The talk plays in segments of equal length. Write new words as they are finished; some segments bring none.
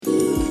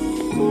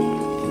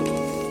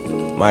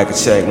Mic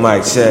check.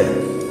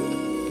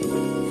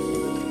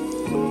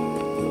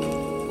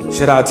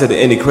 Shout out to the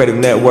Indie Creative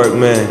Network,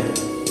 man.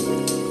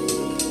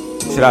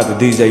 Shout out to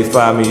DJ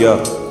Fire Me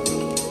Up.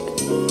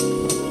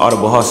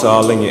 Audible Hustle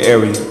all in your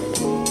area.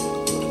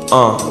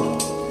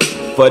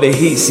 For the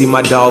heat, see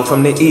my dog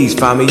from the east,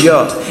 fire me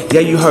up. Yeah,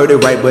 you heard it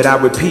right, but I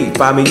repeat,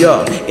 fire me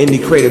up. Indie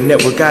Creative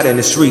Network out in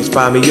the streets,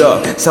 fire me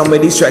up. Some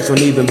of these tracks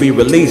won't even be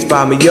released,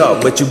 fire me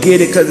up. But you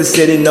get it cause the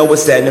city know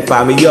what's happening,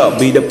 fire me up.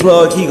 Be the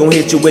plug, he gon'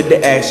 hit you with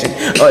the action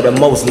of the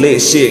most lit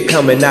shit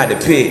coming out the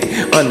pit.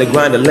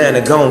 Underground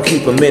Atlanta, gon'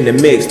 keep them in the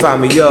mix, fire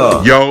me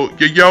up. Yo,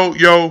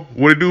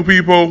 what it do,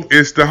 people?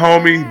 It's the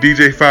homie,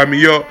 DJ Fire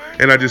Me Up,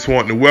 and I just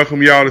want to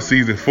welcome y'all to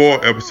Season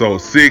 4, Episode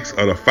 6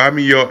 of the Fire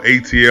Me Up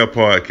ATL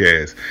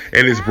Podcast.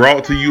 And it's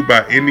brought to you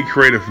by Indie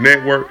Creative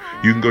Network.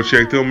 You can go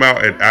check them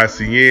out at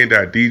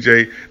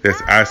icn.dj.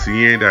 That's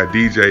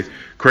icn.dj.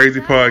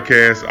 Crazy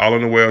podcasts all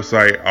on the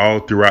website,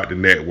 all throughout the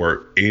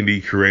network,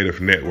 Indie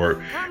Creative Network.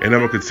 And I'm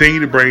going to continue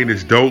to bring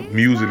this dope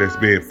music that's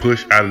being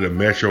pushed out of the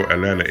metro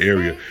Atlanta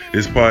area.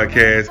 This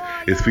podcast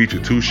is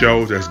featured 2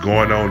 shows that's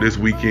going on this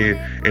weekend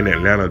in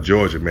Atlanta,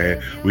 Georgia,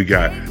 man. We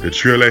got the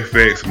Trill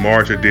FX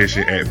March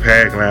Edition at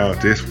Pack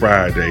Lounge this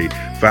Friday,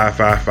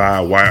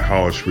 555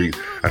 Whitehall Street.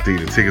 I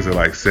think the tickets are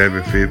like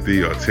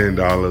 $7.50 or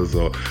 $10,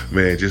 or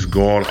man, just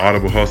go on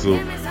Audible Hustle,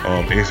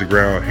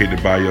 Instagram, hit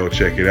the bio,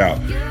 check it out.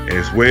 And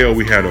as well,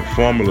 we had a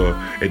formula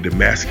at the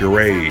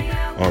Masquerade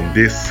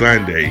this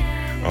Sunday.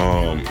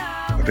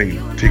 I think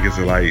tickets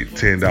are like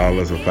 $10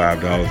 or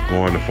 $5.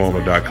 Go on the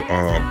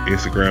formula.com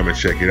Instagram and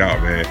check it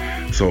out, man.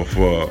 So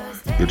for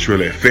the Trill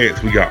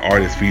FX, we got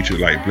artists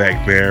featured like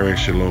Black Baron,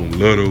 Shalom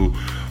Little,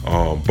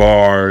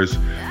 Bars.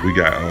 We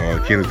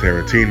got Kenneth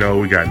Tarantino.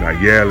 We got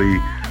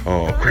Nayeli.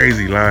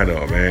 Crazy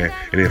lineup, man.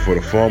 And then for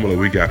the formula,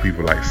 we got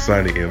people like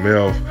Sonny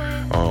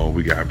MF.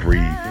 We got Bree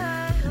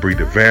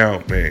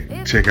DeVal,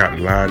 man. Check out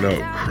the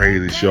lineup.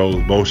 Crazy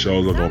shows. Both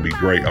shows are gonna be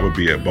great. I'm gonna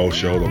be at both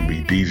shows. I'm gonna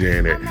be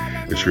DJing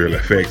at the Trill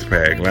FX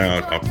Pack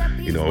Lounge.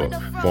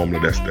 Formula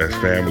that's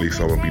family,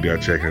 so I'm gonna be there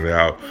checking it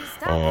out.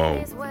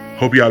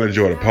 Hope y'all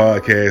enjoy the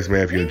podcast,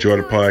 man. If you enjoy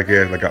the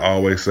podcast, like I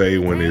always say,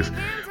 when it's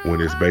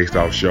based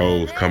off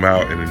shows, come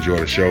out and enjoy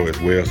the show as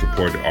well.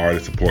 Support the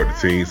artists, support the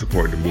team,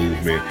 support the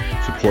movement,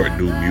 support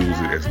new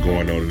music that's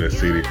going on in the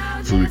city,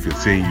 so we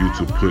continue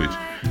to put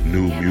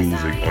new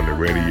music on the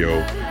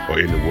radio or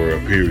in the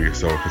world, period.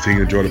 So continue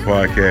to enjoy the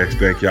podcast.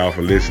 Thank y'all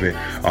for listening.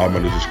 All my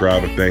new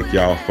subscribers, thank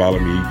y'all. Follow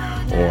me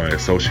on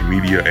social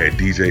media at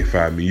DJ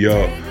Fire Me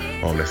Up.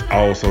 That's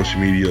all social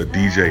media,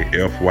 DJ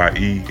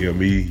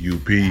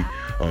FYEMEUP.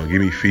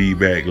 Give me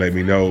feedback. Let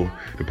me know.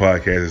 The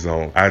podcast is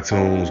on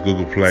iTunes,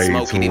 Google Play,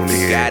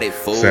 TuneIn,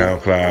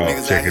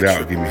 SoundCloud. Check it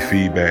out. Give me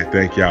feedback.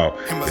 Thank y'all.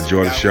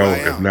 Enjoy the show.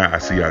 If not, I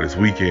see y'all this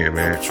weekend,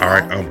 man. All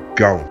right, I'm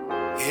gone.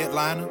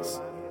 Headliners,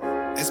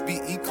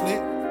 SBE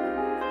Click.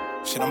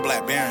 Shit, I'm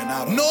Black Baron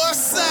out.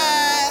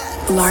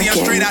 Northside. See, I'm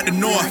straight out the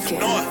north.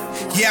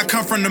 Yeah, I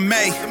come from the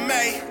May.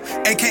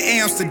 AKA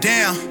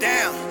Amsterdam.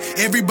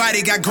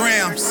 Everybody got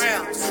grams.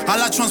 All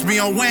our trunks be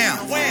on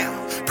wham.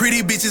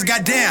 Pretty bitches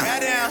got down.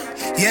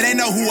 Yeah, they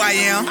know who I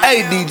am.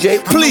 Hey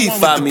DJ, please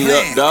fire me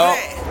up, dog.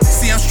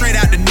 See, I'm straight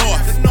out the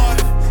north.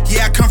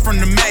 Yeah, I come from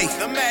the May.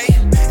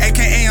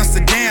 AKA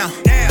Amsterdam.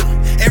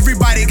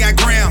 Everybody got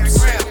grams.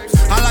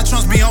 All our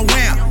trunks be on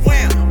wham.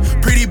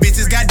 Pretty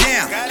bitches got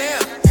down.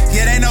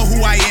 Yeah, they know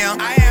who I am.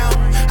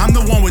 I'm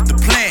the one with the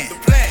plan.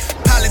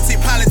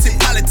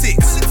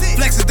 Politics.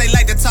 Flexes, they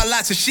like to talk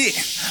lots of shit.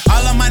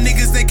 All of my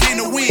niggas, they came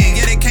to win.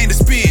 Yeah, they came to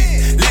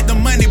spin. Let the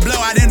money blow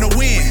out in the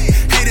wind.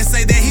 Haters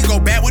say that he go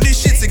back with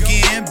his shits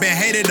again. Been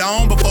hated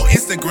on before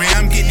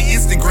Instagram. Getting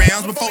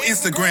Instagrams before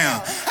Instagram.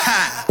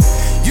 Ha!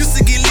 Used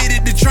to get lit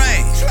at the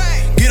train.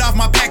 Get off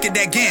my pack at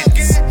that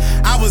Gantz.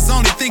 I was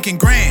only thinking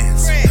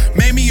grands.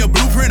 Made me a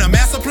blueprint, a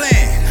master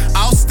plan.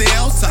 All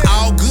stale to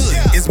all good.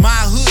 It's my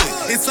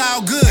hood. It's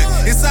all good.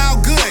 It's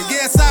all good.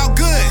 Yeah, it's all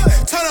good.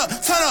 Turn up.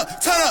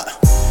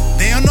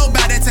 They don't know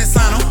about that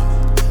Texano.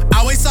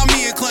 Always saw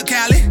me at Club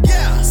Cali.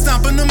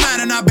 Stomping them out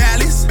in our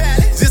valleys.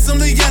 Just some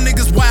little young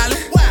niggas wildin'.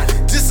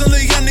 Just some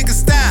little young niggas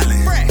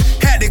styling.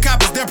 Had the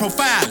coppers there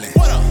profiling.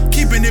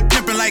 Keeping it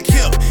pimpin' like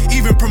hip.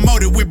 Even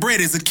promoted with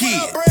bread as a kid.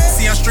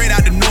 See, I'm straight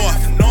out the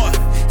north.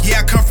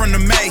 Yeah, I come from the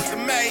May.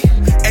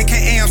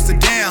 AKA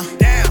Amsterdam.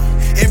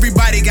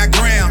 Everybody got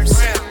grams.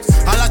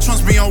 All our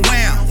trunks be on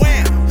wham.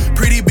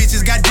 Pretty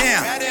bitches got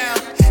down.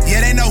 Yeah,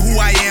 they know who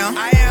I am.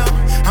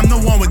 I'm the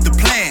one with the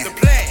plan.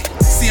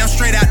 See, I'm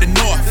straight out the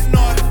north.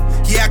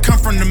 Yeah, I come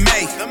from the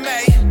May.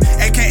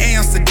 AKA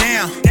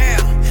Amsterdam.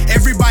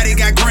 Everybody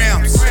got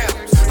grams.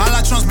 All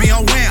our trunks be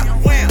on wham.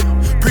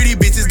 Pretty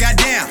bitches got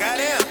down.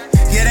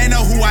 Yeah, they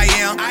know who I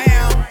am.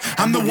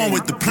 I'm the one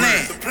with the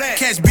plan.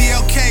 Catch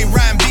BLK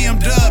riding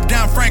BMW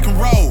down Franklin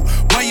Road.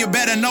 Well, you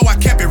better know I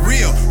kept it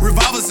real.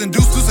 Revolvers and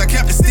deuces, I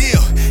kept it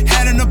still.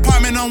 Had an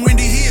apartment on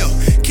Windy Hill.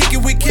 Kick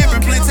it with Kemp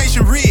and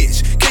Plantation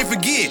Ridge. Can't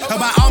forget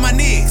about all my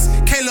niggas.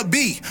 Caleb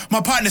B,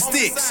 my partner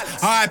Sticks.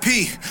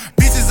 R.I.P.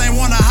 Bitches ain't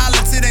wanna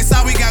holler till they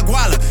saw we got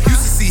guala.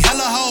 Used to see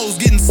hella hoes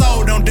getting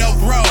sold on Delk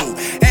Road.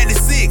 At the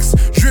 6,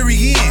 Drury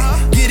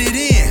Inn.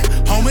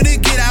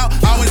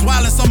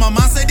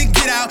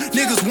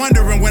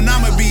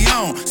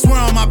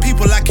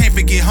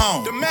 get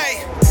home.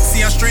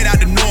 See, I'm straight out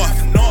the north.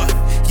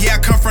 Yeah, I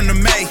come from the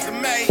May.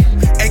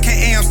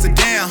 AKA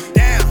Amsterdam.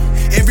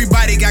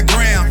 Everybody got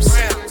grams.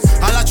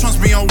 All our trunks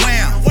be on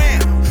wham.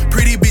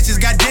 Pretty bitches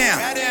got down.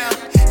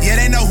 Yeah,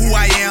 they know who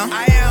I am.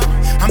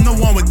 I'm the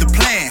one with the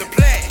plan.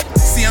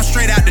 See, I'm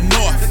straight out the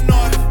north.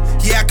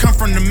 Yeah, I come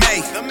from the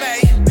May.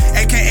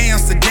 AKA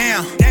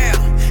Amsterdam.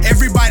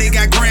 Everybody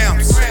got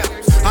grams.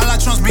 All our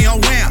trunks be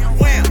on wham.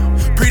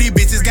 Pretty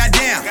bitches got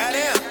down.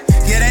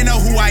 Yeah, they know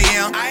who I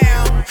am.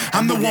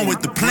 I'm the one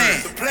with the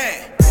plan.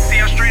 See,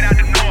 I'm straight out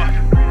the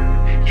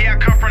north. Yeah, I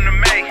come from the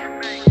May.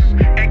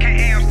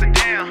 AKA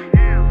Amsterdam.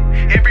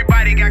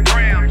 Everybody got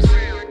grams.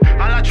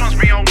 All our trunks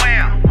be on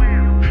wham.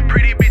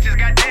 Pretty bitches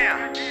got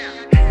down.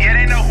 Yeah,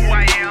 they know who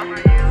I am.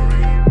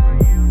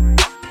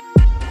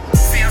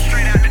 See, I'm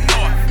straight out the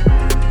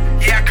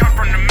north. Yeah, I come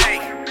from the May.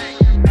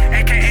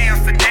 AKA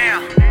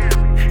Amsterdam.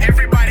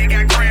 Everybody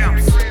got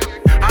grams.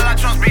 All our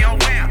trunks be on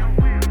wham.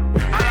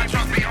 All our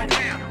trunks be on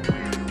wham.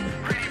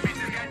 Pretty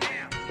bitches got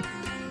down.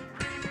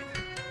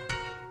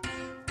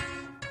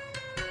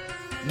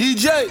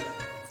 DJ,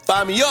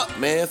 fire me up,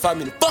 man. Fire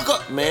me the fuck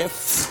up, man.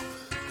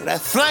 That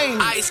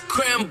flame. Ice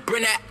cream,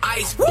 bring that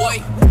ice,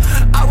 boy.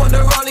 I want the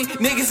rolling,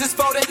 niggas is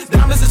folding,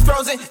 diamonds is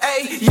frozen,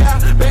 ayy,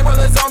 yeah.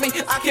 Bankrollers on me,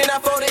 I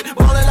cannot fold it,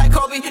 ballin' like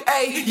Kobe,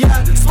 ayy,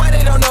 yeah. Swear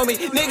they don't know me,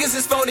 niggas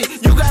is phony,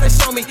 you gotta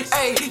show me,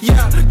 ayy,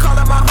 yeah. Call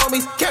up my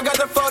homies, Kev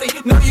got the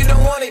 40, no you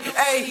don't want it,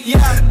 ayy,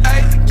 yeah.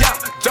 Ayy, yeah,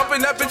 jump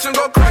in that bitch and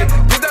go crazy,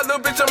 get that little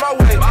bitch on my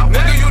way,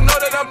 nigga you know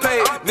that I'm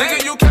paid,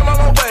 nigga you came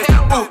on my way,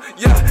 ooh,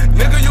 yeah,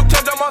 nigga you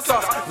kept on my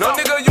sauce, no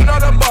nigga you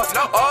not a boss,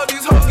 all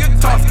these hoes get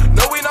tossed,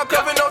 no we not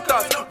covering no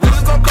thoughts, we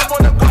just gon' come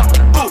on the block,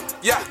 ooh,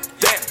 yeah,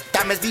 damn.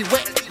 Diamonds be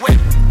wet,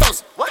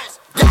 those,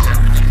 yeah.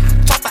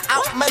 Chop it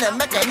out, man, and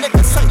make a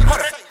nigga say,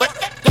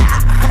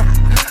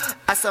 yeah.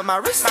 I sell my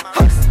wrist,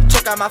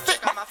 check out my fit,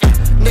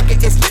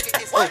 nigga it's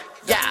lit, oh,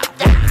 yeah.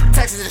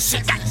 Texas is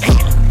shit,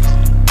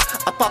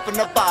 I pop in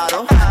the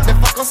bottle, then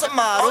fuck on some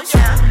models,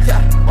 yeah.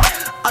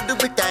 I do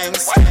big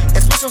things,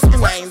 and switch on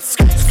some lanes.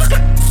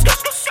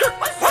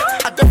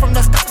 I do from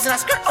the stops and I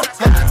skirt,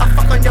 I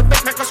fuck on your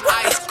bitch, make her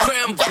scream. Ice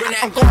cream, bring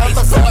that I'm going ice,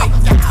 up boy.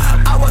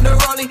 I want the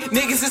rolling,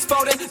 niggas is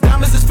folding,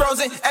 diamonds is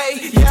frozen,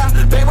 ayy, yeah.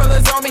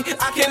 Bankrollers on me,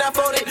 I cannot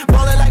fold it,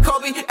 ballin' like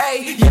Kobe,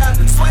 ayy, yeah.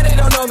 Swear they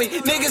don't know me,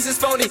 niggas is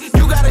phony,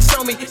 you gotta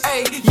show me,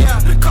 ayy,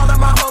 yeah. Call up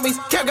my homies,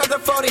 Kev got the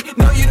 40,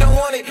 no you don't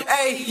want it,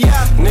 ayy,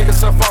 yeah.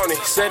 Niggas so phony,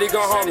 said he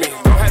gon' hold me,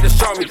 don't have to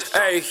show me,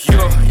 ayy,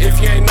 yo. If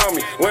you ain't know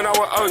me, when I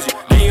was OG,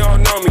 then you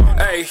don't know me,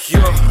 ayy,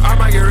 yo. I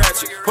might get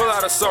ratchet, pull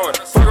out a sword,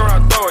 fuck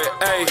around, throw it,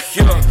 ayy,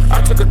 yo.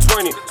 I took a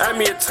 20, add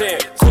me a 10,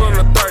 cool on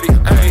a 30,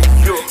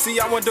 ayy, yo. See,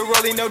 I want the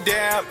rolling, no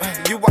dab.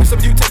 You watch them,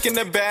 you taking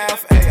the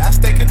bath. Ay, I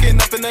stay cooking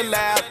up in the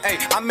lab. Ay,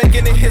 I'm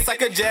making it hits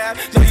like a jab.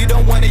 No, you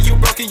don't want it, you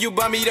broken, you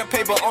bum me the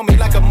paper on me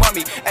like a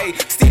mummy. Ay,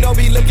 still don't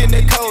be looking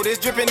at cold. It's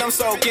dripping, I'm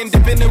soaking,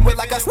 dipping the wet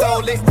like I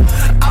stole it.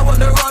 I want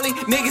the rolling,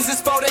 niggas is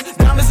folding,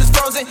 diamonds is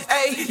frozen,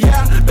 ayy,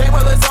 yeah.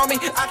 Bankrollers on me,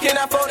 I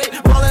cannot fold it,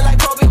 ballin' like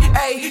Kobe,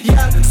 ayy,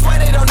 yeah. Swear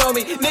they don't know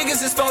me,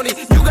 niggas is phony,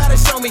 you gotta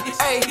show me,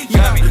 ayy,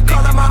 yeah.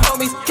 Call up my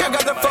homies, Kev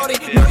got the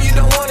 40, no you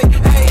don't want it,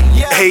 ayy,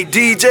 yeah. Hey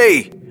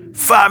DJ,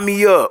 fire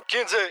me up.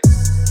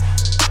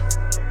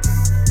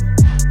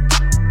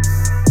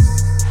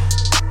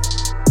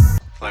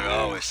 Like I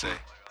always say.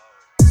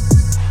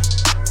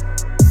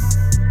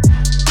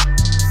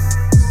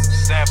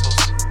 Samples.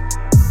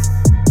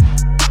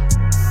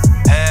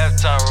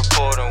 Halftime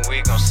report and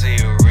we gon' see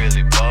who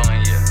really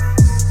ballin', yeah.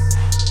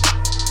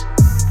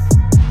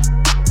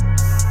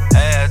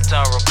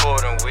 Halftime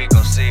report and we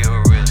gon' see who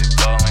really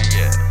ballin',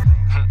 yeah.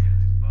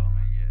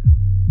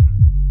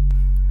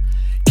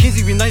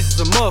 Kizzy be nice as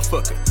a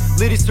motherfucker.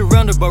 Liddy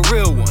surrounded by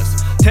real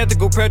ones.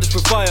 Tactical practice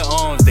with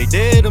firearms. They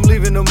dead, I'm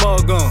leaving them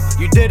all gone.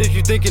 You dead if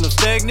you thinking I'm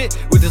stagnant.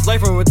 With this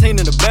life I'm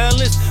retaining the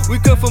balance. We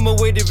cut from a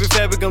way different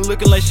fabric. I'm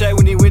looking like Shaq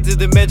when he went to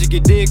the Magic, you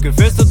did.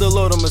 Confess to the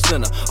Lord I'm a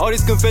sinner. All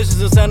these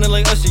confessions are sounding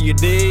like Usher, you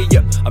did.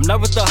 Yep, I'm not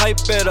with the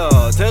hype at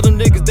all. Tell them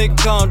niggas they can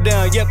calm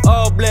down. Yep,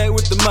 all black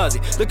with the Mozzie.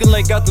 Looking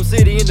like Gotham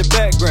City in the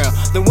background.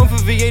 The one for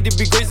VA to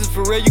be gracious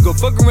for real. You go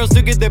fuck around,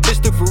 still get that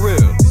bitch stuck for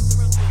real.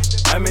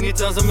 How many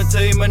times I'ma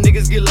tell you my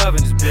niggas get live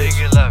in this bitch?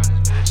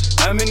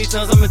 How many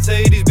times I'ma tell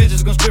you these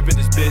bitches gon' strip in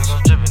this bitch?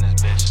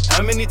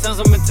 How many times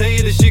I'ma tell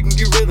you this shit can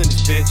get real in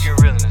this bitch?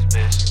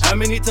 How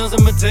many times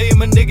I'ma tell you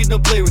my niggas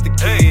don't play with the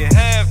kid?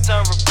 Hey,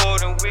 halftime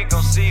report and we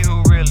gon' see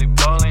who really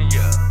ballin',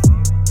 yeah.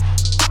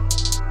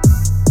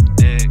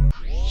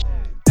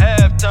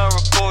 Halftime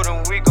report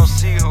and we gon'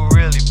 see who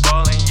really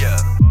ballin', yeah.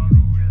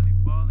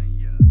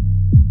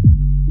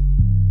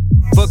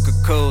 Fuck a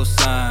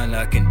cosign,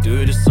 I can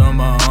do this on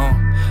my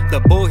own. The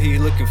boy he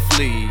looking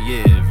flea,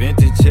 yeah,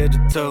 vintage head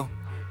to toe.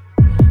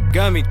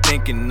 Got me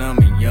thinking I'm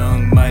a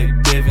young Mike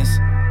Bivens.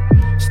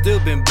 Still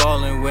been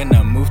ballin' when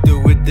I moved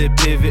through with the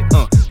pivot.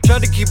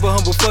 Tried to keep it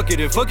humble, fuck it,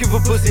 and fuck if a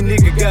pussy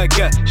nigga got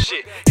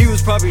shit. He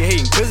was probably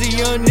hating, cause a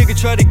young nigga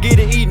tried to get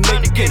it eating,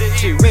 make the cake.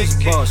 Shit, rich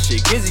ball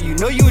shit. Gizzy, you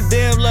know you a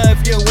damn lie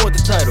if you don't want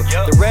the title.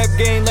 The rap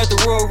game like the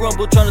Royal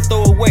Rumble, trying to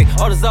throw away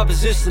all this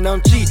opposition,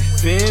 I'm cheap.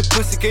 Fin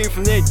pussy came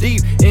from that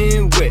deep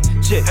and wet.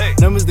 Check,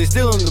 numbers they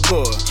still on the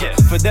board.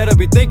 For that I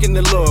be thanking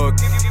the Lord,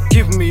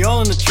 keeping me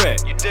all on the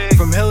track.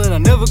 From hell and I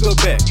never go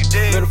back.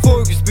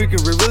 Metaphorically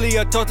speaking, really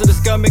I talk to the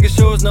sky, making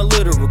sure it's not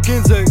literal.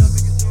 Kinsey,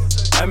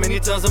 how many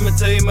times I'ma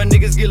tell you my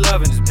niggas get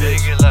live in this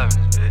bitch?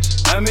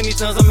 How many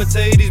times I'ma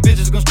tell you these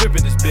bitches gon' strip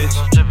in this bitch?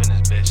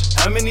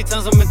 How many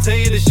times I'ma tell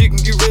you this shit can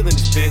get real in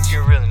this bitch?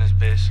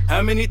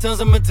 How many times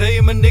I'ma tell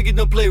you my nigga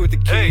don't play with the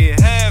kid? Hey,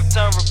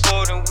 halftime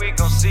reporting, we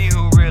gon' see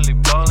who really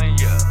ballin',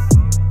 yeah.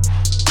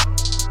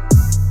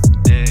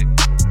 Dig.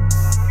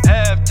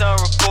 Halftime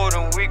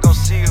reporting, we gon'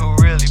 see who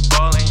really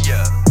ballin',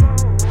 yeah.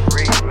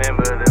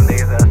 Remember them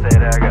days I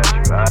said I got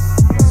you.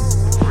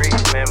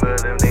 Remember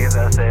them days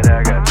I said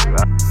I got you.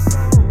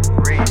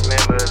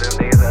 Remember them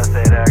days I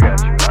said I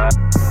got you.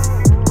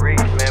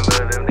 Remember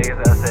them days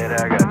I said I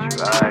got you.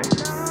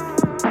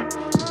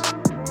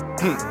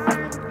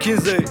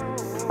 Kinsey.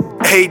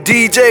 Hey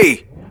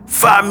DJ,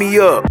 fire me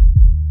up.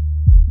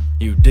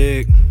 You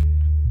dig?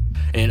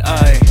 And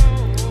I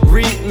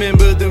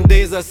remember them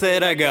days I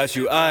said I got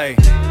you. I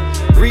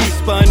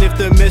respond if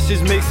the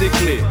message makes it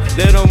clear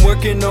that I'm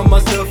working on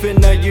myself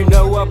and now you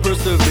know I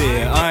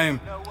persevere. I'm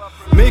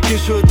making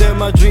sure that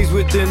my dreams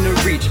within the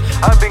reach.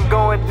 I've been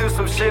going through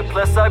some shit,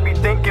 plus I be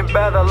thinking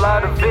about a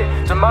lot of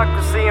it.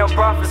 Democracy and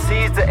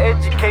prophecies to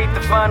educate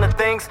the finer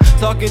things.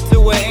 Talking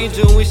to an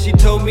angel when she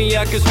told me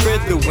I could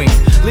spread the wings.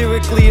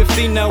 Lyrically a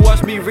fiend, now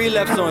watch me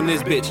relapse on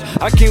this bitch.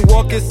 I can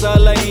walk inside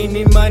like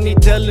any money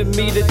telling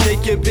me to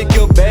take your pick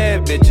your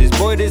bad bitches.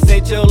 Boy, this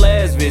ain't your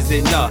last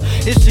visit, nah.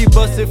 If she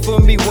busted for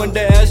me,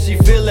 wonder how she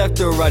feel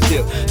after I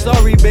dip.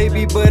 Sorry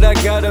baby, but I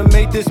gotta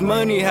make this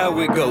money how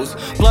it goes.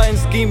 Plotting,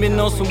 scheming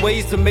on some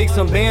ways to make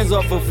some bands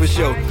off of for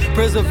show.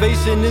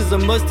 Preservation is a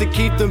must to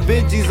keep them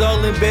Benjis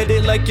all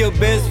embedded like your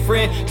best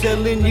friend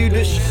telling you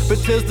the but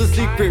tells the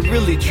secret,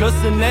 really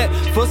trusting that.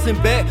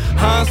 Fussing back,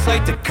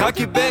 hindsight to cock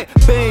it back.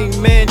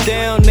 Bang, man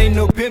down, ain't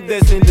no pimp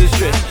that's in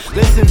distress.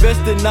 Let's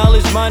invest in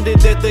knowledge minded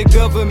that the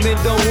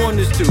government don't want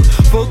us to.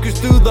 Focus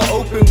through the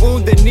open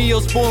wound that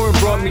Neosporin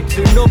brought me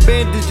to. No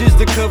bandages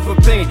to cover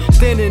pain,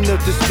 standing up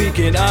to speak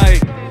and I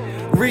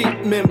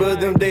remember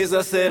them days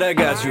I said I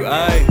got you.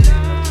 I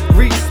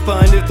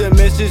respond if the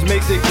message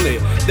makes it clear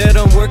that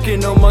I'm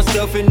working on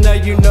myself and now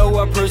you know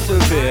I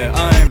persevere.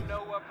 I'm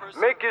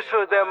making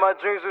sure that my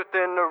dreams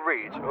within the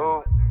reach.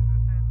 Oh.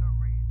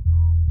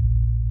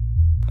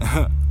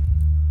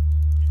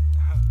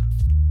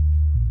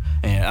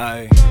 And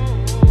I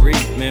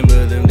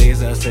remember them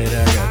days I said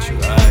I got you.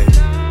 I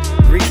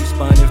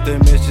respond if the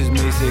message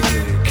makes it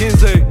clear.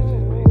 Kinsey.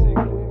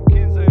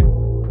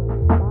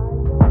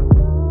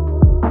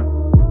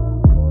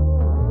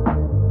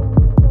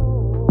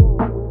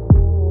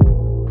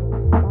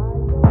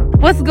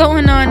 What's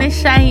going on? It's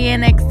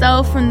Cheyenne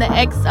XO from the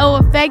XO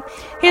Effect.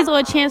 Here's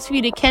a chance for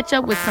you to catch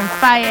up with some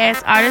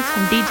fire-ass artists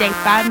from DJ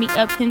Fire Me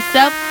Up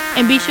himself.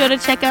 And be sure to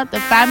check out the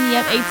Fire Me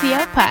Up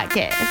ATL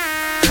podcast.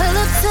 Pull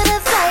up to the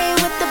fire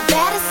with the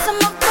baddest on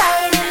my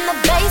right. And the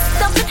bass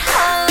thumping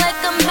hard like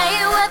a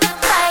Mayweather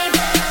fight.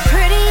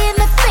 Pretty in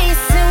the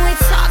face and we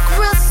talk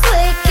real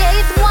slick.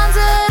 Eighth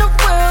wonder of the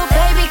world,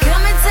 baby,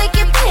 come and take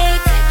your pick.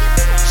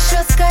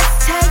 Short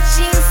skirts, tight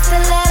jeans,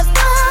 still have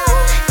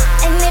on.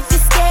 And if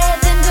you're scared,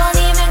 then don't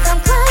even come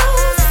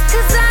close.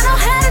 Cause I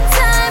don't have the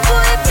time,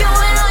 boy, if you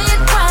ain't on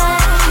your grind.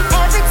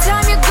 Every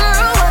time your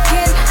girl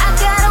walking, I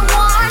gotta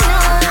warn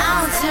her. I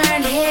don't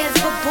turn heads,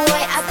 but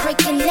boy, I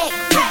break your neck.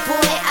 But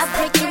boy, I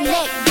break your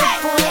neck. But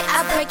boy,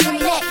 I break your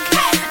neck.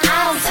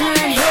 I don't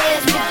turn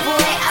heads, but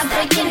boy, I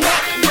break your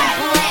neck. But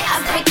boy, I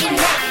break your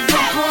neck.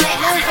 But boy,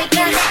 I break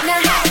your neck. Now,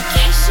 in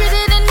case you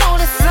didn't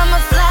notice, I'm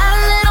a fly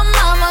little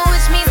mama,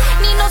 which means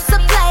need no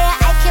supplier.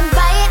 I can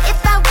buy it if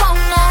I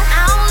wanna.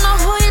 I don't know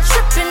who you're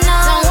tripping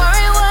on. Don't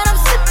worry what I'm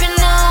sipping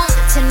on.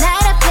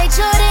 Tonight I play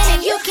Jordan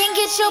and you can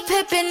get your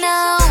pippin'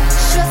 on.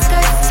 Short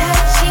skirts,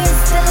 tight jeans,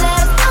 still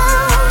have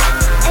on.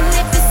 And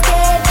if you're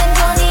scared, then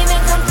don't even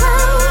come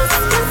close.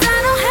 Cause I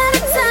don't have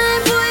the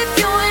time, boy, if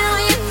you ain't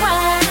on your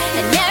grind.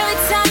 And every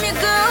time your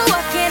girl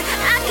walking,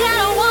 I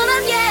kinda wanna,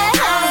 yeah.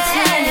 I don't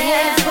turn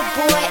heads, but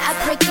boy, I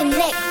break your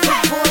neck.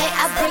 But boy,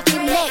 I break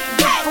your neck.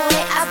 But boy,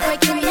 I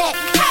break your neck.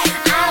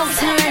 I don't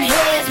turn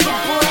heads, but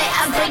boy,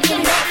 I break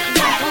your neck.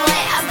 But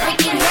boy, I break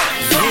your neck.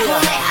 But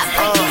boy, I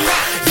break your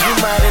neck. You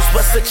might as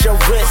well set your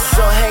wrists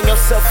or hang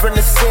yourself from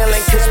the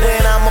ceiling. Cause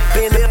when I'm up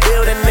in the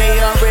building, they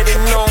already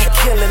know I'm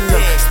killing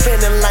them.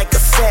 Spinning like a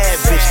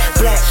savage,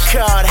 black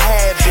card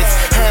habits.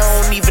 I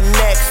don't even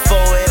ask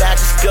for it, I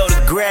just go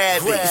to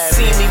grab it. You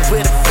see me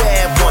with a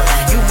bad one,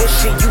 you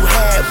wishing you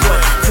had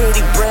one.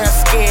 Pretty brown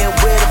skin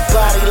with a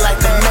body like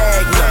a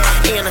Magnum.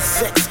 And a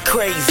sex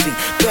crazy,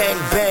 bang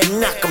bang,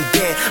 knock 'em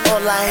dead.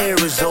 All I hear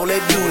is all they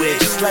do it,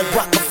 just like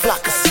Rockefeller.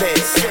 Flocka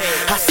says.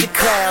 I see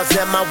clouds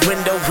at my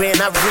window when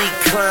I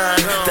recline.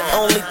 The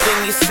only thing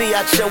you see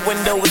out your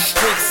window is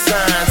street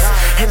signs.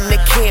 And they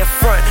can't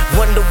front,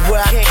 wonder where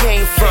I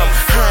came from.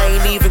 I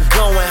ain't even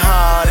going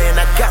hard and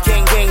I got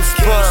gang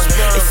sprung.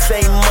 They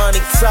say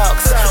money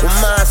talks, well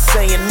mine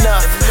say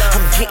enough.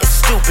 I'm getting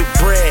stupid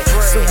bread,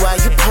 so why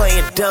you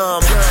playing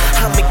dumb?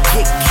 I'ma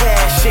get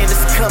cash and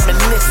it's coming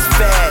this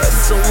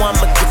fast. So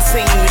I'ma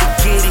continue to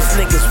get these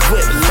niggas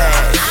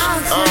whiplash. I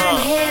don't turn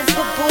heads,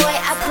 but boy,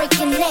 I break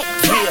your neck.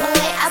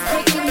 Boy, I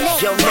break your neck.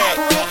 Your neck.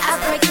 Boy,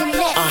 I break your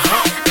neck. I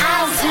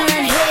don't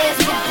turn heads,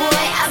 but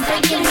boy, I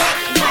break your neck.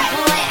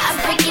 Boy, I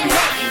break your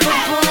neck.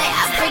 Boy,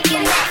 I break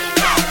your neck.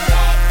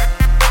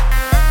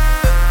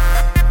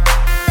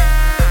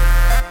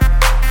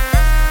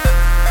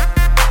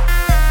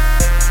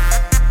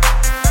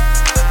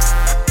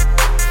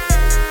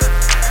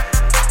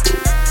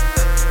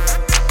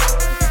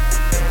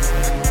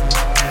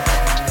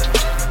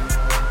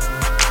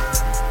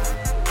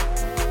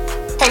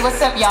 Hey,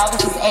 what's up, y'all?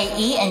 This is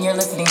AE, and you're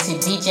listening to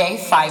DJ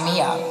Fire Me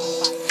Up.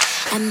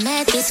 I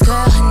met this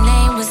girl, her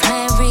name was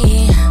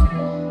Mary.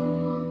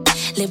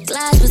 Lip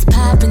gloss was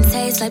poppin',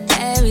 taste like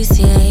berries,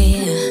 yeah.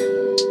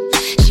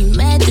 She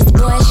met this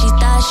boy, she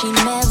thought she'd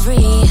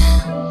marry.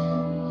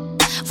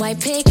 White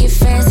picket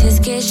fence, his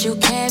kiss you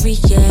carry,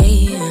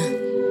 yeah.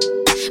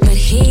 But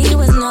he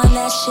wasn't on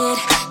that shit.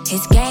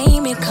 His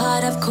game, it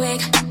caught up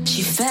quick.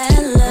 She fell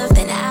in love,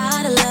 then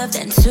out of love,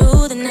 then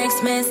to the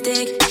next man's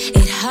dick.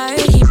 It hurt,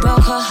 he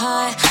broke her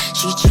heart.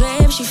 She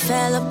tripped, she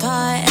fell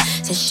apart.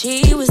 Said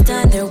she was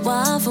done, they're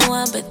one for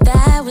one, but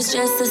that was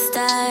just the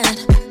start.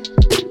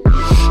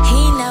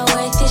 He not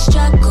worth your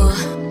struggle.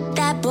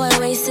 That boy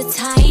wasted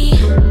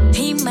time.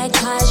 He might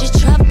cause you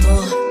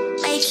trouble,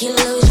 make you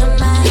lose your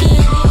mind.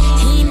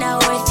 He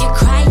not worth your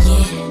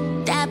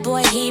crying. That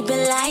boy, he be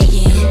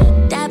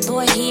lying. That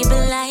boy, he be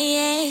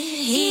lying.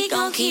 He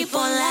gon' keep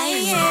on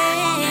lying.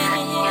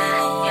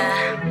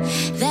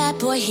 That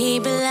boy, he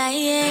be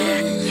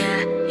lying.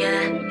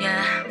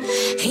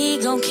 He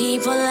gon'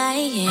 keep on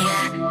lying.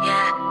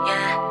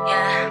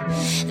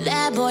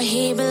 That boy,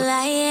 he be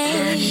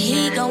lying.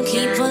 He gon'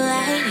 keep on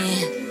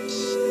lying.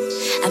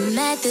 I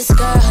met this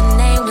girl, her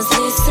name was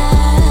Lisa.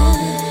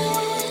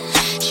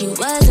 She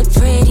was a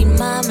pretty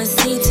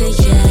mamacita,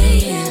 yeah.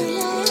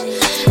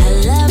 I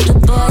love the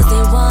boys,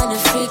 they wanna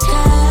freak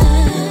her.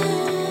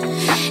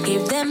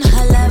 Give them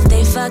her love,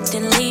 they fucked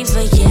and leave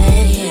her, yeah.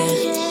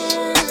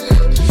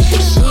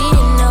 She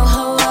didn't know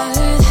her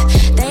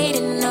worth, they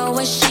didn't know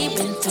what she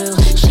been through.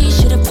 She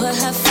should've put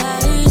her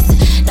first,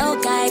 no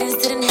guidance,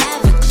 didn't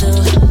have a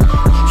clue.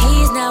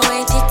 He's not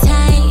worth your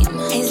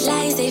time, his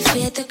lies, they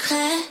fit the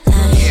crime.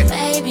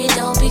 Baby,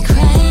 don't be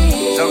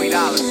crazy. $30.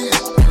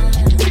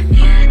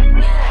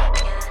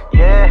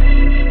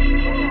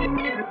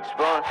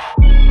 Spoon.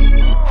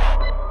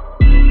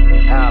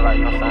 I don't like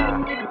no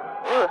sound.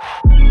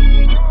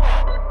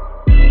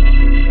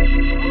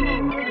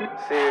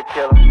 Serial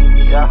killer.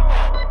 Yeah.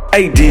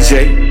 Hey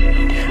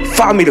DJ,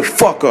 fire me the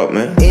fuck up,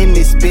 man. In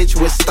this bitch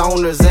with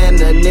stoners and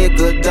a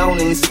nigga don't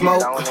even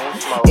smoke.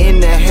 In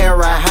the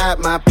hair I hide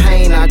my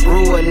pain, I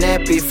grew a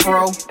nappy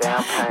fro.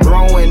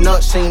 Growing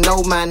up she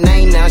know my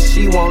name, now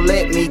she won't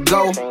let me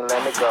go.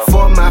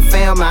 For my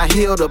fam I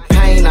heal the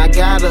pain, I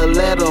gotta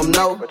let them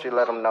know.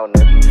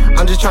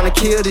 I'm just tryna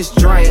kill this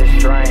drink,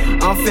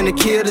 I'm finna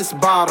kill this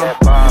bottle.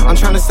 I'm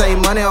tryna save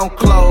money on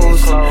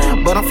clothes,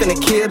 but I'm finna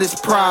kill this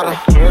Prada.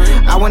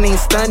 I wouldn't even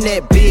stun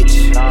that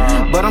bitch,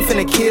 but I'm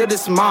finna kill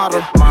this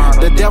model.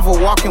 The devil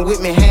walking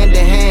with me hand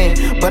in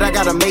hand, but I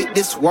gotta make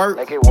this work.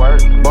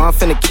 But I'm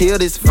finna kill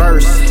this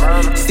verse.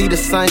 See the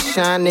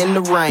sunshine in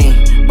the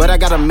rain, but I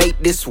gotta make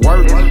this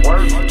work.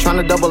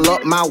 Tryna double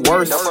up my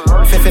worth,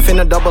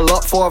 finna double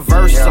up for a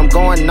verse. I'm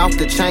going off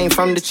the chain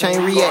from the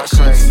chain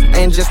reactions,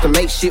 and just to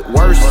make shit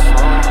worse,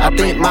 I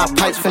think my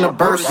pipes finna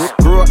burst.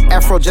 Grew up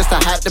afro just to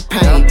hide the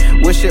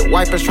pain. Wish it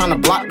wipers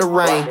tryna block the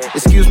rain.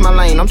 Excuse my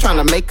lane, I'm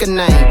tryna make a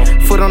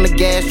name. Foot on the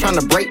gas,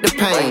 tryna break the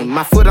pain.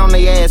 My foot on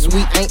the ass,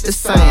 we ain't the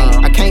same.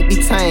 I can't be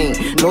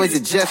tamed, noisy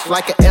just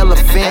like an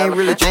elephant.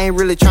 Ain't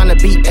really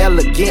tryna be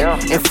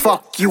elegant. And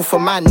fuck you for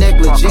my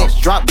negligence.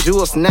 Drop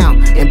jewels now,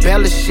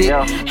 embellish shit.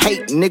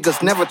 Hate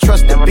niggas, never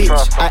trust a bitch.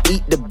 I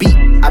eat the beat,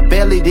 I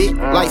bellied it.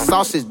 Like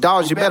sausage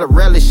dogs, you better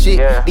relish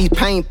it. These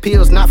pain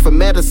pills not for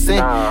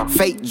medicine.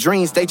 Fake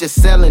dreams, they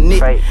just selling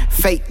it.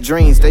 Fake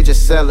dreams, they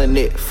just selling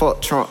it.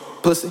 Fuck Trump,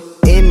 pussy.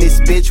 In this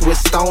bitch with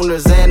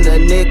stoners and a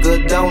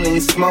nigga don't even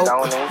smoke.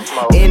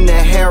 In the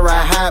hair I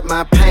hide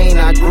my pain,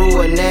 I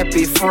grew a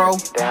nappy fro.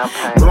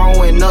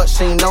 Growing up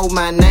she know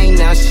my name,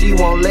 now she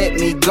won't let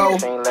me go.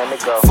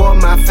 For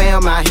my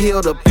fam, I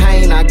heal the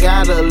pain. I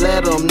gotta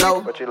let them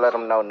know. But you let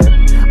them know,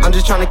 nigga. I'm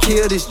just tryna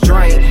kill this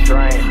drink.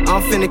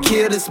 I'm finna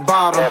kill this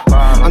bottle.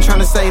 I'm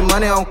tryna save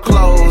money on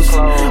clothes,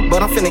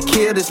 but I'm finna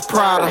kill this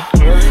Prada.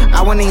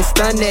 I wouldn't even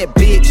stun that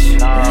bitch,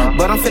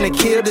 but I'm finna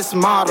kill this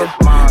model.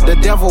 The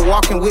devil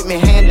walking with me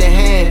hand in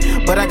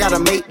hand, but I gotta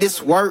make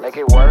this work.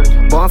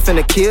 Boy, I'm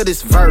finna kill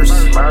this verse.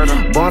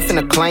 Boy, I'm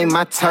finna claim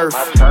my turf.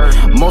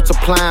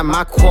 Multiplying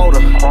my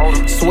quota.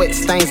 Sweat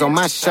stains on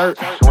my shirt.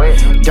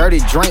 Dirty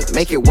drink,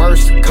 make it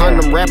worse.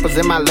 Condom rappers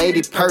in my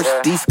lady purse.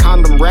 These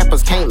condom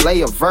rappers can't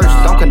lay a verse.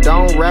 Don't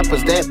condone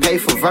rappers that pay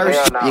for verse.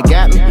 You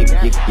got me?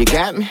 You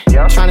got me?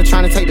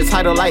 Tryna take the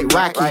title like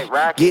Rocky.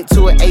 Get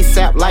to it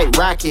ASAP like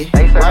Rocky.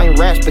 Writing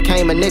raps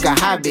became a nigga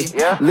hobby.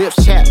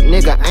 Lips chap,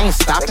 nigga, I ain't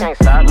stopping.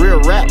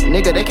 Real rap,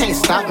 nigga, they can't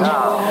stop me.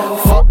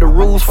 Fuck the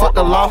rules, fuck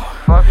the law.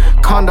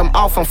 Condom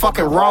off, I'm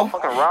fucking raw.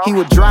 He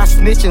was dry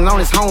snitching on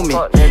his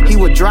homie. He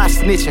was dry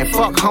snitching,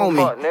 fuck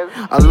homie.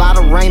 A lot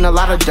of rain, a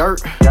lot of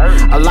dirt.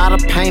 A lot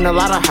of pain, a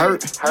lot of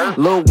hurt.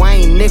 Lil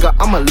Wayne, nigga,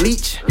 I'm a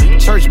leech.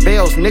 Church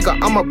bells, nigga,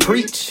 I'ma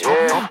preach.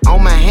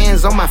 On my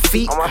hands, on my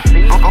feet.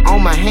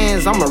 On my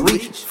hands, I'ma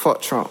reach.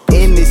 Fuck Trump.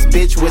 In this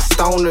bitch with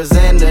stoners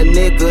and the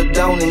nigga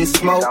don't even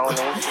smoke.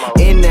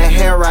 In the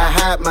hair, I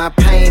hide my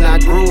pain. I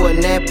grew a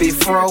nappy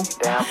fro.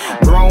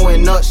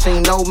 Growing up, she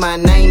know my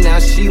name. Now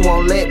she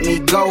won't let me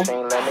go.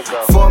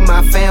 For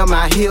my fam,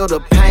 I heal the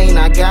pain.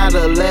 I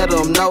gotta let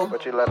them know.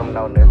 But you let them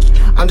know,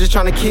 nigga. I'm just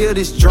tryna kill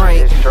this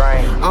drink.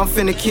 I'm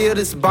finna kill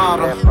this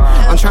bottle.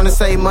 I'm tryna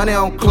save money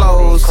on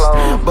clothes,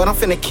 but I'm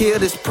finna kill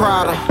this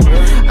Prada.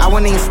 I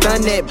wouldn't even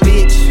stun that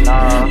bitch,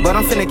 but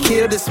I'm finna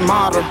kill this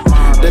model.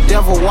 The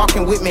devil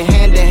walking with me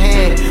hand in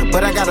hand,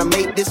 but I gotta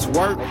make this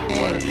work.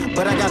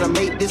 But I gotta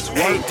make this work.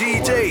 Hey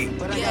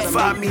DJ,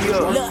 fire me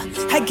up.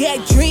 Look, I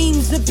got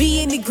dreams of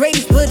being the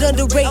greatest, but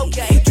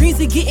underrated. Dreams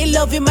of getting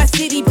love in my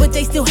city, but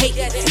they still hate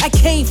it. I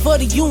came for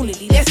the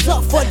unity, that's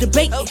up for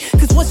debating.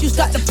 Cause once you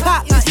start to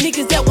pop, it's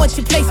niggas that want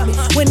your placement.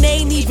 When they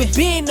ain't even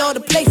been all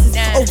the places,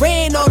 or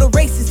ran all the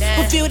races,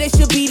 but feel they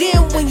should be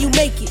them when you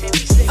make it.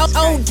 I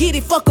don't get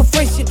it, fuck a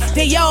friendship,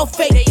 they all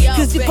fake.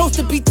 Cause it's supposed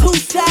to be two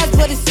sides,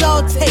 but it's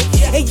all take.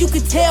 And you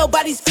can tell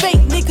by these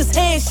fake niggas'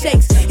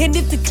 handshakes. And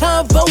if the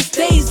convo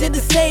stays in the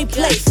same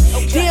place,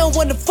 they don't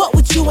wanna fuck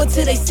with you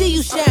until they see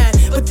you shine.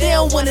 But they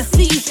don't wanna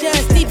see you shine,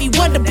 Stevie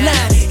Wonder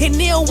blind. And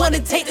they don't wanna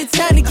take the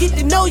time to get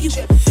to know you.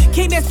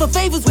 Can't ask for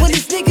favors when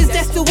it's niggas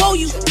that still owe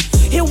you.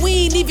 And we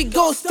ain't even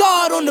gon'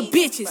 start on the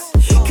bitches.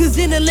 Cause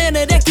in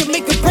Atlanta that can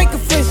make or break a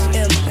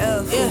friendship.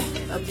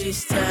 Yeah, I'm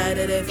just tired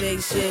of that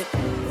fake shit.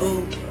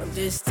 Ooh, I'm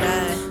just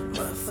tired,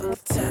 motherfucker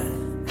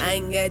tired. I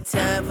ain't got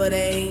time for that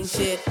ain't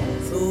shit.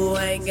 Ooh,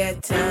 I ain't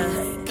got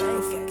time.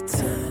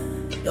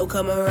 Don't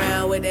come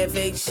around with that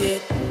fake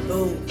shit.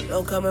 Ooh,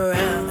 don't come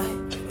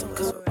around. Don't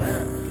come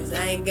around. Cause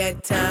I ain't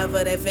got time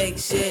for that fake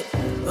shit.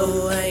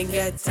 Ooh, I ain't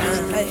got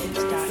time. Hey,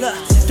 look,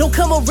 don't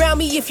come around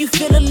me if you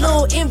feel a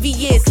little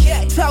envious.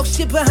 Talk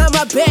shit behind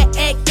my back,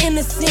 act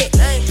innocent.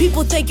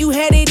 People think you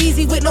had it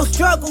easy with no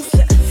struggles.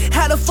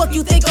 How the fuck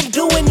you think I'm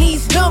doing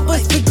these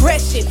numbers?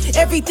 Progression,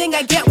 everything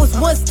I got was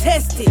once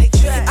tested.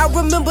 I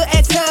remember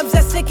at times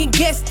I second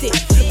guessed it.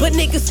 But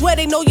niggas swear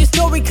they know your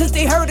story cause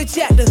they heard a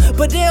chapter.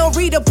 But they don't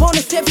read up on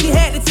the steps you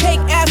had to take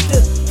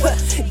after.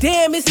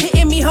 Damn, it's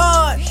hitting me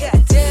hard.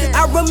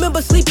 I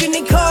remember sleeping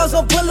in cars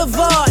on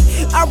Boulevard.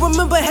 I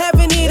remember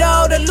having it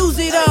all to lose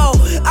it all.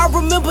 I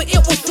remember it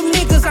was some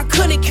niggas I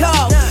couldn't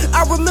call.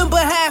 I remember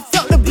how I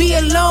felt to be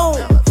alone.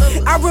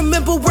 I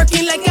remember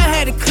working like I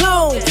had a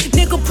clone.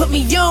 Nigga put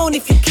me on,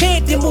 if you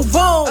can't then move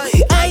on.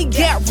 I ain't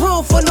got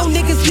room for no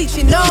niggas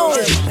leeching on.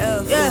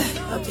 Yeah,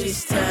 I'm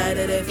just tired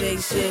of that fake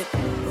shit.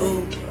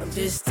 Ooh, I'm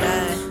just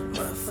tired,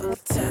 motherfucker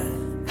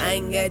tired. I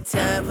ain't got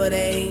time for that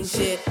ain't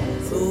shit.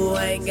 Ooh,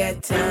 I ain't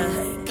got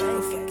time.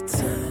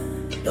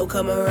 Don't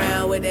come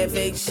around with that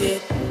fake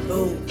shit.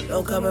 Ooh,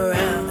 don't come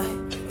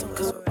around. Don't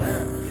come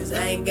around. Cause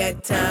I ain't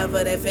got time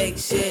for that fake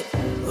shit.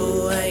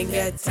 Ooh, I ain't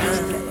got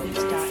time.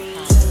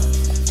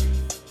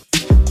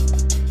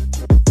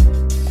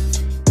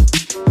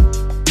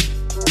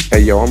 Hey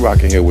yo, I'm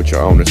rocking here with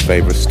your owner's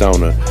favorite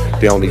stoner,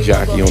 the only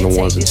jockey on the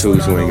ones and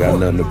twos who ain't got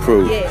nothing to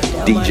prove.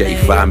 DJ,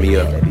 fire me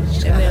up.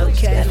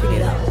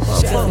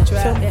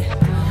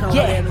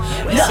 Yeah,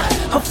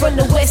 look, I'm from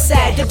the west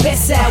side, the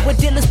best side, where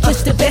dealers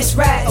push the best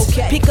rides.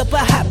 Pick up a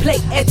hot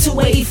plate at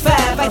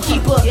 285. I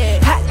keep a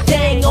hot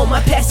thing on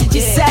my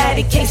passenger side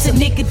in case a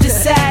nigga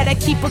decide. I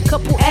keep a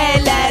couple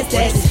allies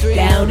that's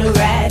down the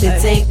ride to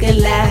take a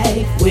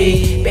life.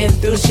 We been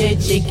through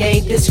shit you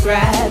can't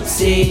describe.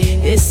 See,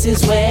 this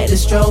is where the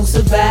strong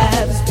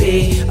survives.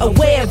 Be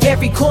aware of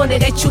every corner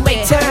that you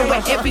may turn,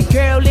 where every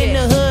girl in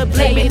the hood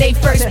blaming they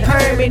first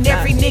perm, and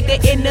every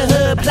nigga in the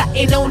hood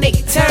plotting on they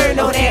turn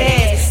on that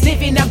ass. fast,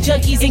 living out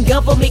junkies and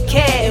government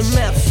cash.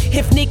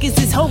 If niggas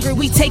is hungry,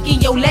 we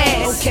taking your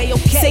last. Okay.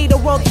 Say the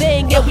wrong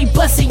thing and we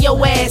busting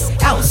your ass.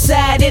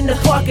 Outside in the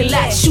parking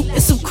lot, shooting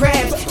some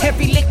crabs.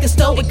 Every liquor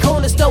store and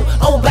corner store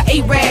owned by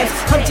Arabs.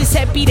 I'm just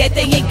happy that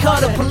they ain't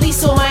called the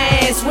police on my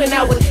ass when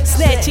I was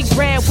snatching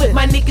grab with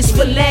my niggas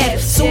for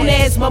laughs. Soon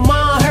as my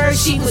mom heard,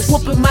 she was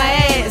whooping my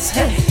ass.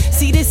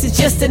 See, this is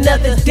just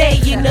another day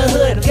in the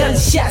hood.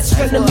 Gunshots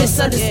from the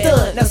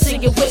misunderstood. Now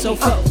sing it with me.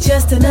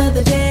 Just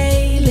another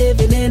day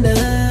living in the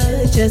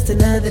hood. Just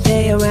another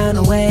day around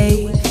the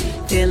way.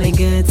 Feeling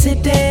good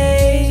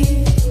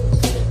today.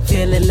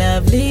 Feeling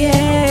lovely,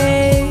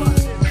 yeah.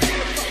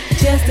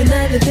 Just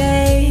another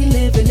day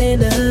living in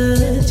the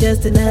hood.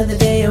 Just another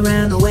day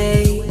around the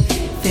way.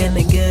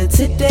 Feeling good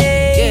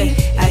today.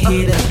 I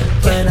hit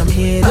up, but I'm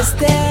here to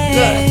stay.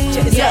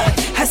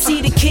 I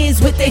see the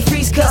kids with their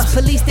freeze cups.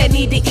 Police that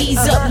need to ease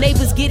up.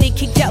 Neighbors getting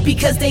kicked out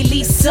because they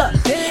lease up.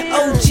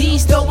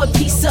 OGs throwing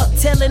peace up,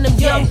 telling them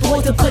young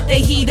boys to put their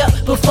heat up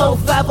before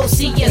 5-0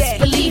 see us.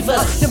 Believe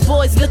us, the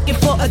boys looking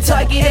for a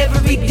target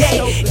every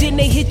day. Then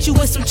they hit you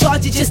with some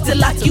charges just to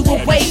lock you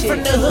away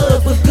from the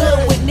hood. But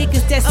good with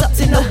niggas that's up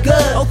to no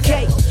good.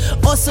 Okay,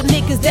 or some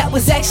niggas that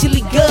was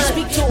actually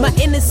good. My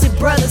innocent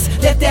brothers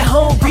left at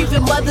home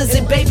grieving mothers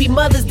and baby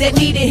mothers that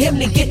needed him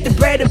to get the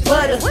bread and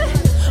butter.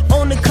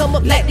 On the come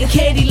up like the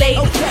candy lady.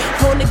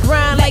 On the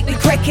grind like the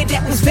crackhead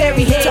that was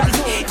very heavy.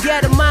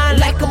 Got a mind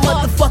like a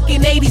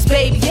motherfucking 80s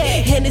baby.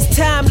 And it's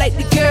time like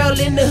the girl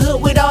in the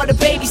hood with all the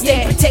babies.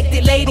 Stay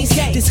protected ladies.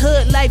 This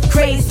hood life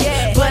crazy,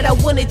 but I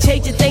wanna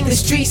change the thing the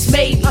streets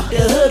made me.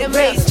 The hood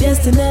raised.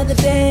 Just another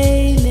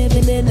day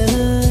living in the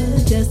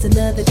hood. Just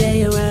another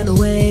day around the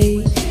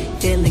way.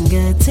 Feeling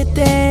good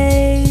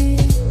today.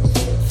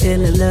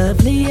 Feeling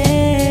lovely,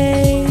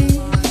 yeah.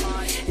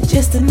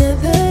 Just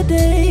another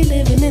day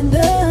living in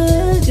the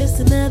hood. Just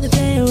another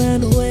day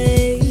around the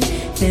way.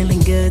 Feeling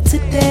good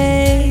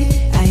today.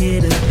 I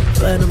hit up,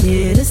 but I'm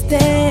here to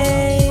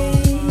stay.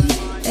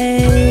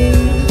 Ay,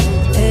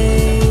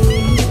 ay,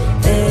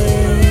 ay.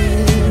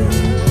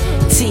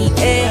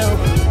 TL.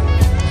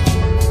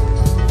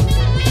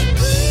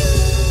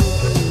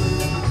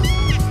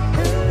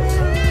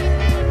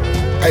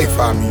 Hey,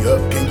 fire me up.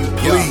 Can you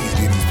please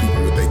give these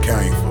people what they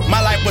came for? My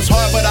life was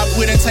hard, but I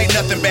wouldn't take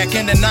nothing. Back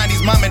in the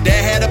 90s, mom and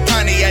dad had a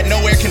Pontiac, no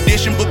air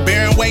condition, but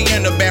bearing way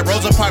in the back.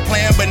 Rosa Park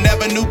playing, but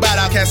never knew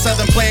about Outcast.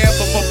 Southern player,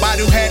 but for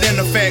Badu had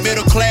an effect.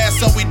 Middle class,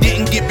 so we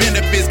didn't get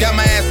benefits. Got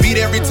my ass beat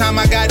every time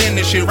I got in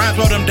this shit. Rhymes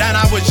wrote them down,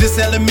 I was just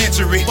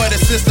elementary. But the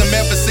system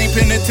ever seen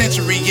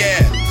penitentiary, yeah.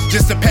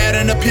 Just a pad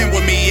and a pen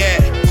with me, yeah.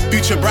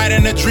 Future bright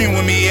and a dream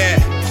with me, yeah.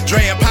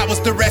 Dre and Pop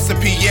was the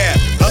recipe, yeah.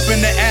 Up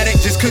in the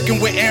attic, just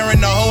cooking with Aaron.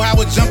 The whole house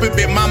was jumping,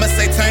 big mama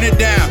say turn it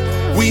down.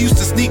 We used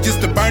to sneak just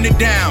to burn it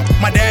down.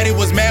 My daddy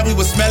was mad, we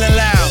was smelling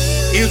loud.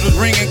 Ears was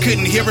ringing,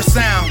 couldn't hear a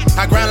sound.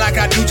 I grind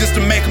like I do just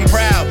to make him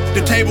proud.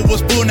 The table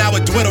was full, now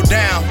it dwindled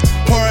down.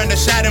 Pouring the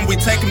shot and we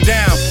take him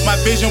down. My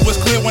vision was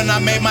clear when I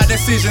made my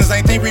decisions.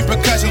 Ain't think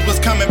repercussions was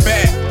coming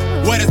back.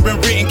 What has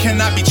been written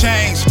cannot be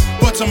changed.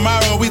 But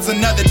tomorrow is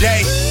another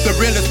day. The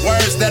realest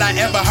words that I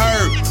ever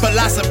heard.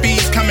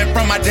 Philosophies coming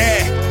from my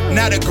dad.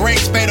 Now the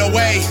greats fade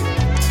away,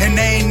 and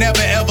they ain't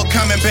never ever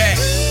coming back.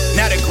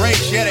 Now the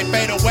greats, yeah, they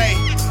fade away,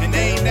 and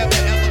they ain't never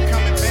ever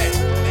coming back.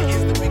 They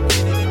is the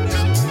beginning and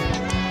now.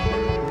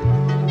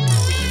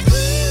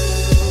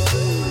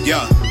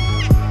 Yeah,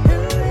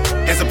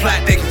 it's a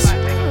plot thickens.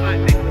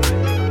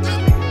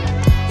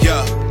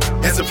 Yeah,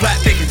 it's a plot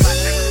thickens.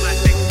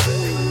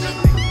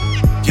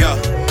 Yeah,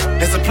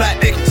 it's a plot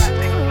thickens.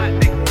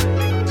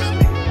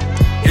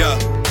 Yeah.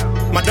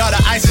 My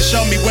daughter Isis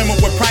showed me women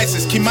with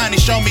prices.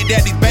 Kimani showed me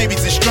that these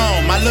babies are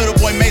strong. My little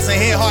boy Mason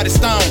head hard as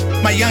stone.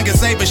 My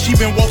youngest Ava, she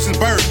been woke since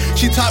birth.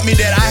 She taught me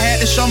that I had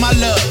to show my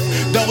love.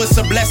 Though it's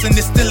a blessing,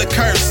 it's still a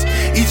curse.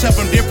 Each of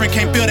them different,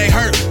 can't feel they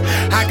hurt.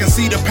 I can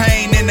see the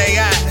pain in their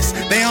eyes.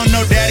 They don't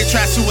know daddy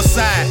tried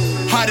suicide.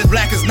 Heart as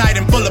black as night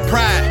and full of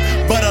pride.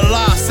 But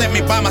Allah set me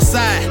by my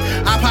side.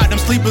 I popped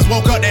them sleepers,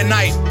 woke up that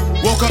night.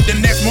 Woke up the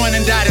next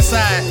morning, died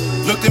inside.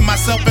 Looked at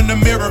myself in the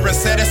mirror and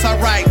said it's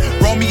alright.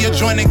 Roll me a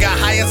joint and got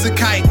high as a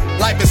kite.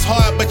 Life is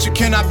hard, but you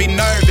cannot be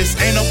nervous.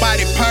 Ain't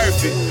nobody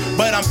perfect,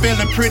 but I'm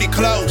feeling pretty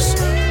close.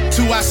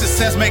 To our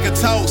success, make a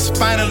toast.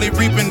 Finally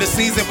reaping the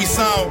seeds that we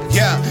sown.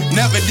 Yeah,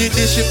 never did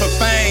this shit for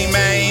fame,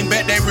 man.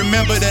 Bet they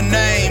remember the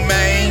name,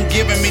 man.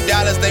 Giving me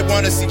dollars, they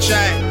wanna see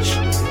change.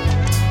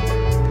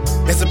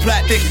 It's a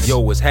plot thickens. Yo,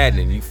 what's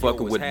happening? You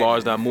fucking with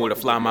Bars Not More, the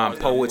Fly Mind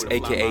Poets,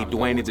 aka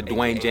Dwayne is the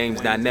Dwayne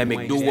James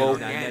Dynamic Duo.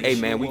 Hey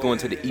man, we going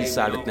to the east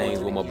side of things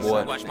with my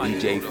boy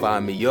DJ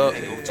Fire Me Up.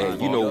 Hey,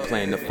 you know we're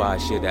playing the fire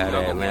shit out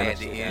of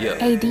Atlanta. Yeah.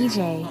 Hey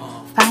DJ,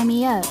 Fire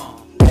Me Up.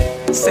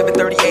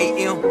 7:30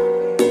 a.m.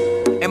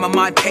 my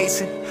mind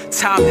pacing.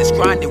 Timeless,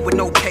 grinding with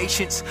no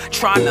patience.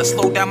 Trying to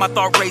slow down my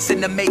thought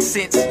racing to make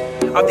sense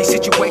of these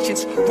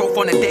situations. Growth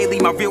on a daily,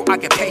 my real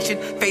occupation.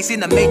 Facing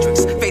the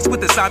matrix, faced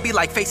with a zombie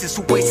like faces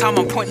who waste time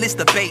on pointless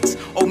debates.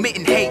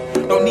 Omitting hate,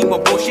 don't need more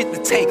bullshit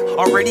to take.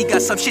 Already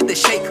got some shit to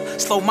shake.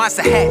 Slow minds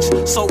to hatch,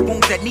 soul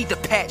wounds that need to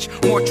patch.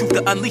 More truth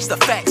to unleash the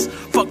facts.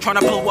 Fuck trying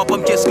to blow up,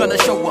 I'm just gonna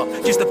show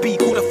up. Just to be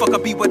who the fuck I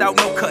be without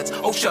no cuts.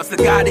 Oh shucks, the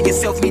God of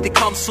yourself need to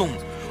come soon.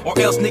 Or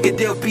else nigga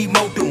there'll be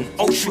more doom.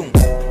 Oshun.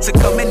 To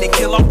come in and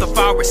kill off the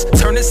virus,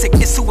 turning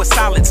sickness to a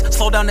silence.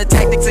 Slow down the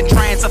tactics and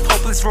trance of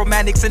hopeless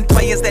romantics and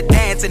players that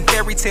dance in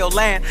fairy tale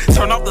land.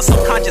 Turn off the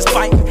subconscious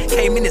biting.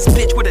 Came in this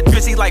bitch with a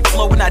drizzy like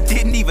flow and I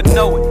didn't even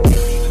know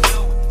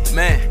it.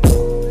 Man.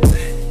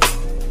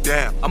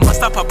 Damn. I must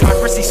stop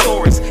hypocrisy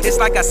stories. It's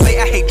like I say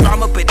I hate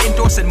drama but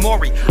endorsing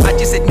Maury. I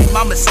just admit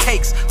my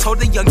mistakes. Told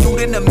the young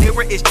dude in the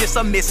mirror it's just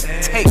a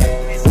mistake.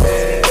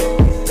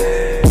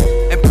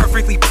 And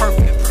perfectly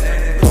perfect.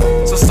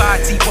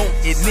 Society won't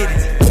admit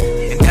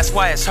it, and that's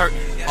why it's hurting.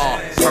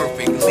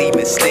 Perfectly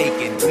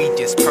mistaken, we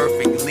just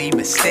perfectly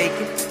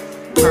mistaken.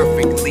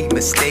 Perfectly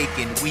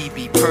mistaken, we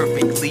be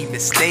perfectly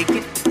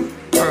mistaken.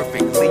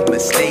 Perfectly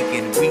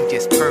mistaken, we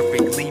just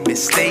perfectly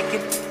mistaken.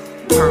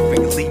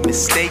 Perfectly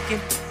mistaken,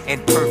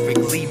 and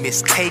perfectly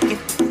mistaken.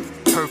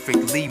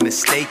 Perfectly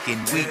mistaken,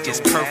 we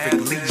just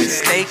perfectly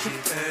mistaken.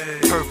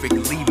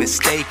 Perfectly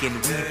mistaken,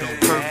 we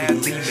be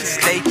perfectly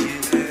mistaken.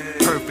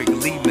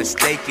 Perfectly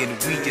mistaken,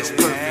 we just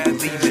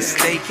perfectly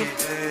mistaken.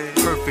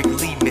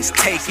 Perfectly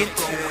mistaken.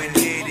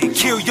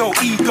 Kill your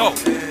ego.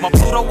 My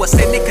Pluto was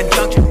sitting in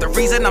conjunction. The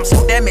reason I'm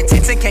so damn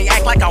intense and can't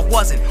act like I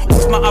wasn't.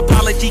 Oops, my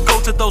apology go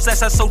to those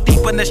that's so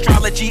deep in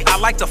astrology. I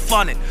like to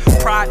flaunt it.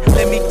 Pride,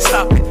 let me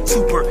stop it.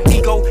 Super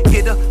ego,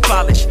 get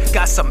abolished.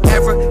 Got some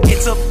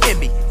arrogance up in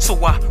me, so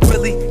I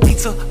really need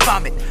to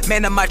vomit.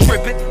 Man, am I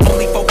tripping?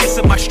 Only focus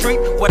on my street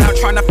without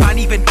trying to find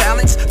even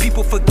balance.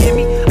 People forgive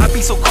me, I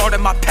be so caught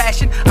in my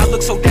passion. I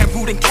look so damn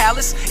rude and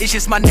callous. It's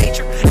just my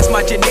nature, it's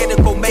my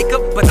genetical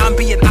makeup. But I'm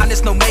being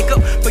honest, no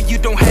makeup. But you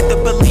don't have to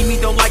believe me,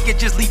 don't like it,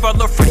 just leave our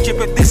little friendship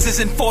if this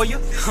isn't for you.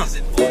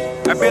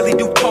 I barely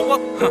do pull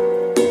up,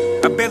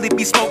 I barely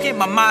be smoking,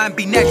 my mind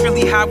be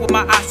naturally high with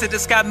my eyes to the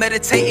sky,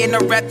 meditating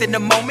or wrapped in the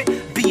moment,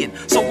 being,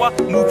 so I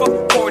move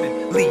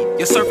accordingly.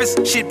 Your surface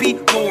should be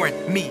boring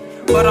me,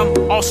 but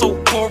I'm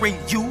also boring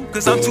you,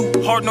 cause I'm too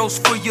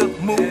hard-nosed for your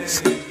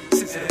moves.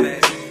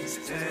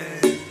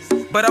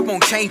 But I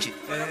won't change it.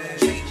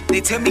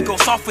 They tell me go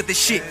soft with the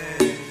shit.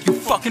 You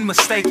fucking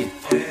mistaken.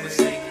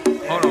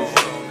 Hold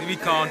on, let me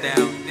calm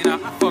down. Then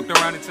I fucked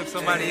around and took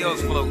somebody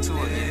else's flow too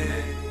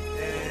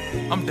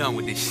again. I'm done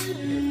with this shit.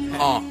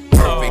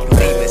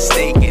 Perfectly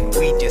mistaken,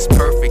 we just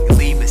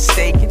perfectly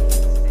mistaken.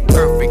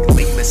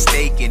 Perfectly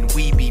mistaken,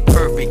 we be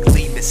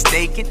perfectly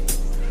mistaken.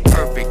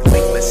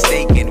 Perfectly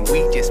mistaken,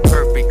 we just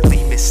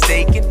perfectly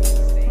mistaken.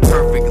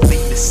 Perfectly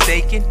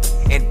mistaken,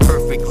 and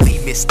perfectly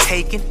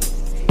mistaken.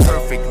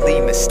 Perfectly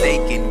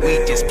mistaken,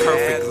 we just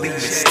perfectly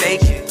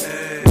mistaken.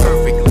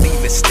 Perfectly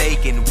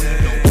mistaken, we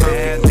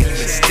perfectly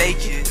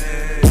mistaken.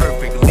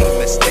 Perfectly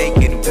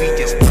mistaken, we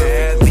just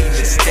perfectly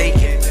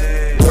mistaken.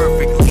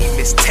 Perfectly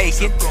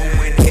mistaken. Go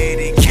ahead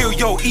and kill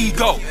your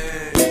ego.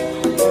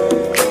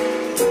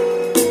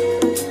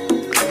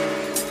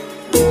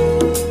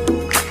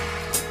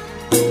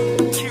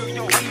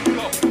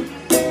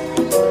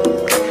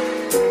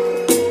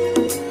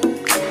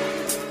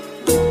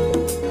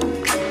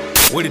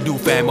 What it do,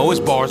 famo? It's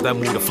bars that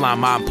move the fly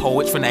mind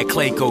poets from that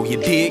Clayco, you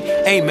dig?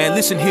 Hey man,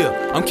 listen here.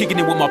 I'm kicking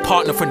it with my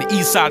partner from the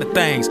east side of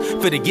things.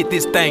 Finna get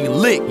this thing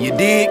lit, you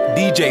dig?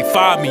 DJ,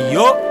 fire me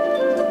up.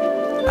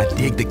 I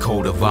dig the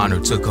code of honor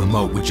to come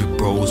up with your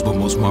bros, but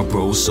most my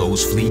bros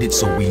souls fleeted,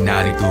 so we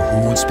not in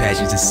cahoots.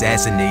 Passions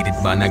assassinated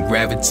by not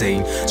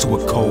gravitating to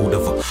a code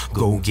of a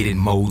go-get-it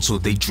mode, so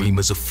they dream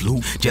as a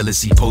fluke.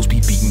 Jealousy posts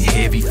be beating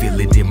heavy, feel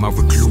it in my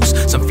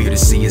recluse. Some fear to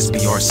see us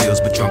be ourselves,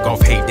 but drunk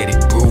off hate that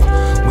it brew.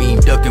 We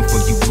ain't ducking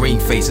from you green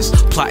faces,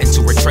 plotting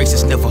to retrace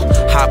us. Never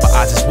hide, but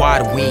eyes is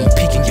wide, we ain't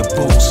peeking your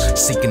booze.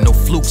 Seeking no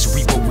flukes,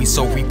 reap what we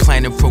sow,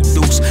 replant and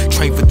produce.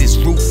 Train for this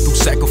root, through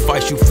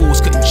sacrifice you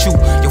fools couldn't chew.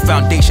 Your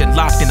foundation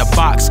locked in a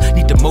box,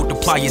 need to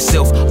multiply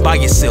yourself by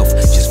yourself.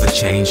 Just for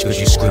change, cause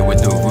you screw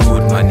with the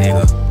rude, my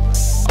nigga.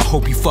 I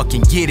hope you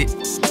fucking get it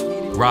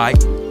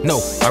right.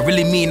 No, I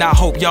really mean I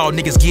hope y'all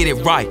niggas get it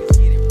right.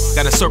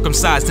 Gotta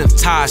circumcise them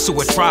ties to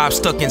a tribe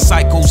stuck in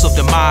cycles of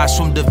demise.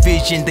 From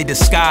division they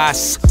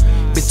disguise.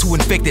 Been too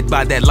infected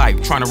by that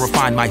life, trying to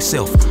refine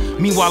myself.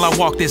 Meanwhile I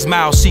walk this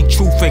mile, seek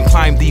truth and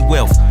climb the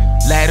wealth.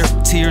 Ladder,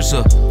 tears,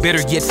 or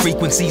better yet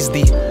frequencies.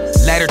 The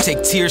ladder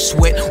take tears,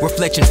 sweat,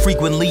 reflection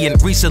frequently. And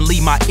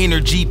recently my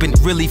energy been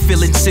really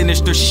feeling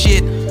sinister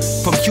shit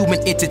from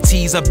human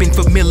entities I've been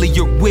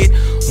familiar with.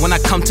 When I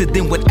come to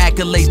them with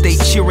accolades, they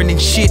cheering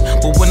and shit.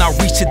 But when I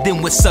reach to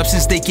them with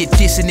substance, they get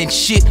dissing and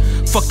shit.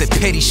 Fuck the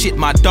petty shit,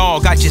 my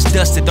dog, I just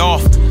dust it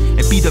off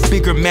and be the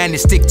bigger man and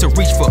stick to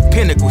reach for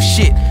pinnacle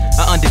shit.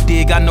 I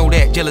underdig, I know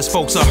that jealous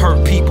folks are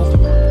hurt people.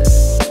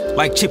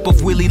 Like Chip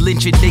of Willie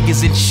lynching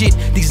niggas and shit.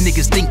 These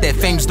niggas think that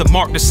fame's the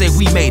mark to say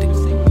we made it.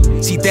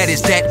 See, that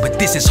is that, but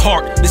this is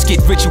heart. Let's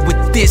get richer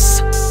with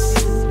this.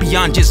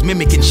 Beyond just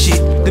mimicking shit.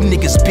 Them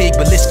niggas big,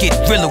 but let's get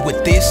realer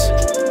with this.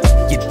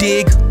 You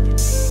dig?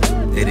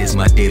 That is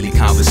my daily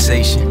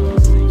conversation.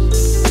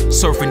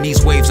 Surfing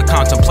these waves of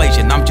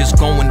contemplation. I'm just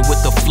going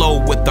with the flow,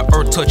 with the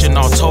earth touching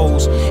our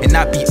toes, and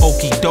not be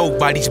okie doke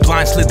by these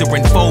blind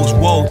slithering foes.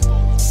 Whoa.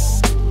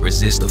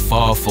 Resist the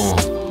fall for 'em.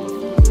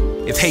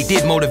 If hate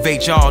did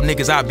motivate y'all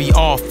niggas, I'd be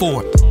all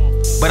for it.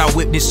 But I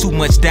witnessed too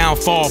much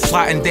downfall,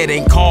 plotting that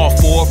ain't called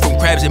for. From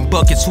crabs and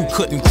buckets who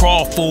couldn't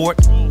crawl for it.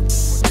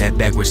 That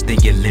backwards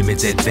thinking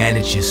limits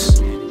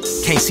advantages.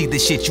 Can't see the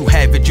shit you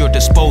have at your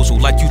disposal.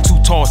 Like you too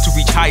tall to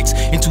reach heights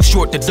and too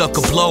short to duck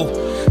a blow.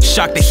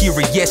 Shocked to hear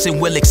a yes and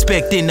well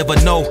expecting of a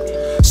no.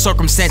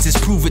 Circumstances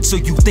prove it, so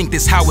you think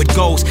that's how it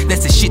goes.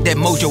 That's the shit that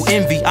mojo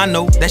envy. I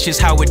know, that's just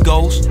how it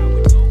goes.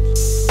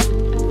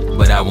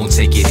 But I won't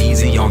take it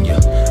easy on you.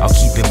 I'll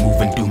keep it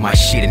moving, do my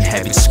shit and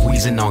have it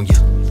squeezing on you.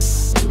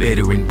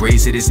 Better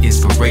embrace it as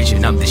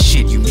inspiration. I'm the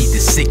shit, you need the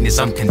sickness.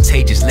 I'm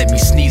contagious, let me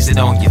sneeze it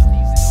on you.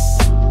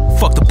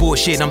 Fuck the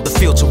bullshit, I'm the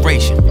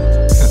filtration.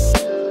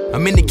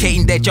 I'm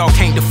indicating that y'all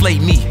can't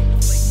deflate me.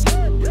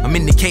 I'm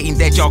indicating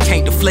that y'all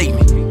can't deflate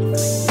me.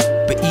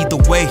 But either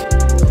way,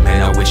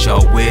 man, I wish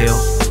y'all will.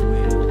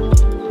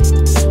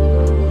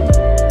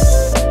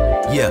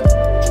 Yeah,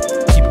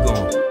 keep it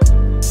going.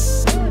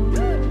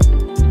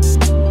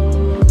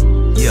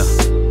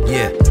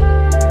 Yeah,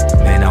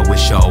 man, I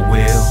wish y'all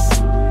will.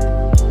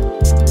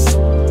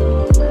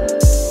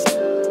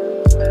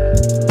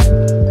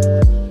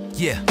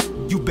 Yeah,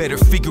 you better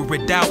figure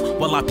it out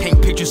while I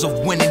paint pictures of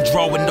winning,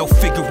 drawing no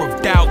figure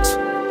of doubt.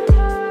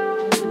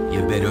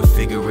 You better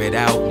figure it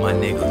out, my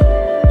nigga.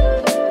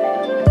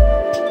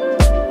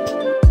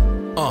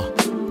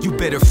 You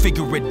better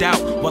figure it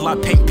out while I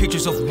paint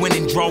pictures of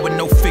winning, drawing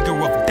no figure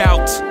of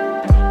doubt.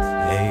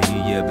 Hey,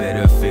 you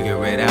better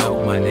figure it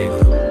out, my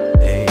nigga.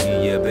 Hey,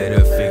 you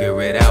better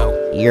figure it out.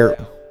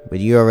 But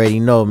you already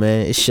know,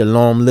 man. It's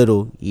Shalom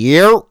Little.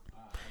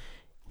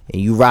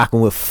 And you rocking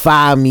with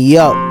Fire Me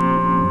Up.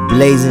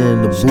 Blazing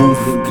in the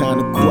booth.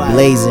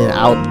 Blazing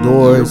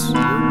outdoors.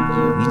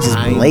 You just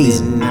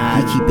blazing.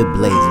 You keep it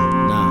blazing.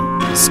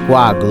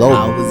 Squad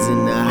Global.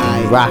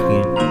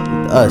 Rocking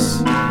with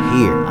us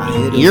here.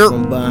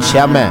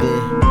 Shout man.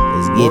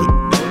 Let's get it.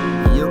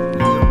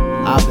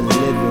 I've been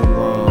living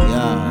wrong.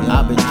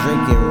 I've been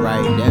drinking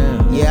right now.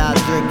 I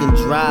drink and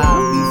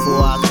drive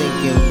before I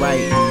thinking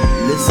right.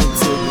 Listen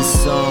to the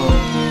song.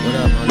 What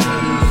up, my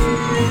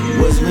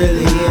nigga? What's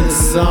really in the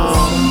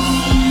song?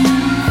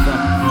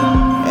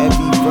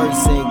 Every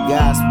verse ain't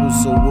gospel,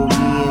 so will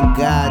me and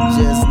God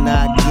just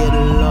not get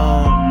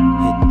along?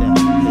 Hit that.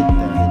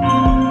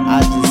 I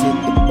just hit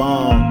the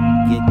bomb.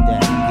 Get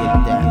that.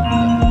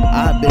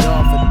 I bit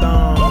off a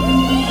thumb.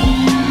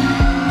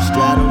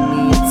 Straddle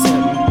me and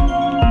tell me.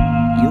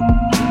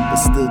 But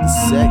still the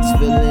sex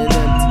feeling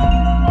empty.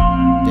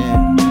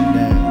 Damn.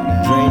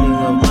 Draining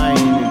of my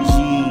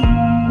energy.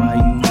 Why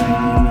you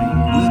draining?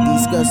 We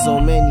discuss so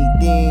many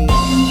things,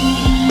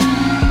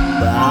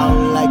 but I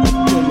don't like the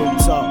pillow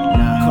talk.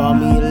 Call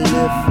me a lift.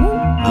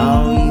 I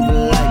don't even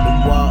like to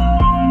walk.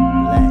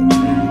 Black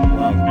nigga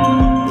walk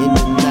in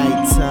the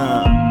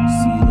nighttime.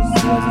 See the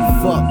boys.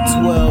 Fuck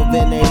 12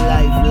 and they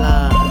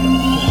lifeline.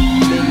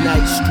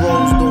 Midnight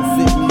strolls don't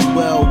fit me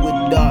well with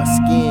dark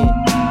skin,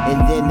 and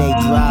then they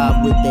drive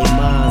with their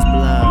minds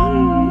blind.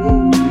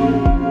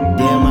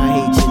 Damn, I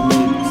hate your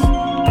neighbors.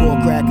 Poor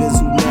crackers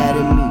who mad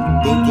at me,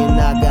 thinking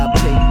I got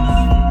papers.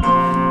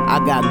 I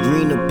got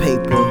greener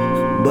paper,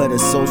 but a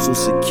social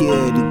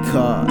security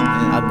card.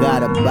 I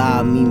gotta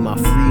buy me my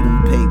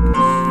freedom papers.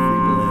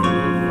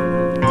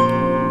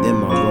 Then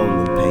my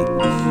rolling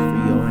papers.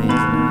 Free your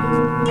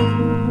hands,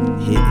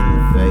 hitting the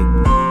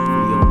vapors.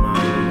 Free your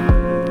mind.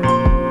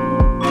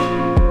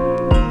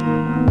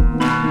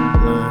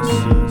 Blind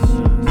shit.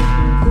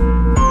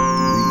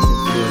 Reaching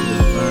for the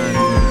divine.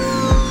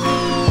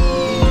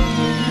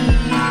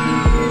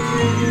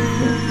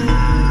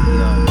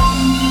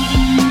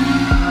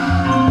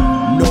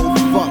 No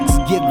fucks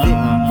given.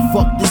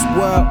 Fuck this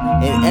world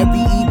and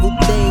every evil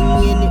thing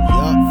in it.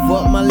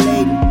 Fuck my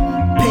lady,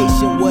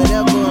 patient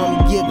whatever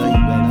I'm giving.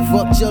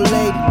 Fuck your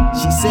lady,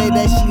 she say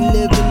that she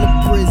live in the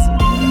prison.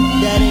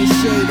 That ain't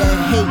shade, that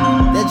hate,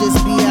 that just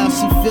be how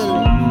she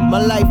feeling. My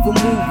life a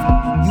movie,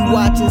 you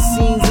watching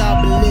scenes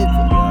I've been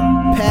living.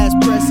 Past,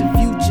 present,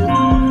 future,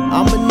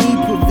 I'ma need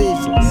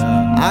provisions.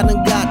 I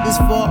done got this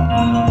far,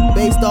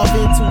 based off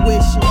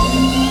intuition.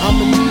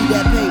 I'ma need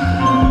that paper,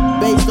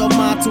 based off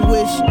my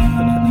tuition.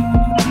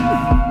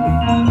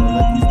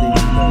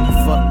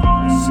 Fuck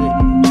shit.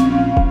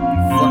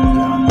 Fuck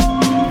y'all.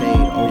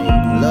 Paid over.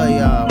 Love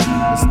y'all.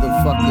 But still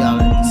fuck y'all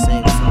at the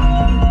same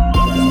time.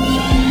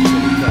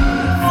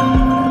 Fuck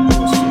all that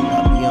bullshit I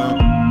be on.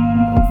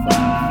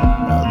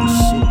 05. Other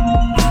shit.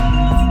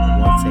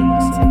 One take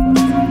myself up.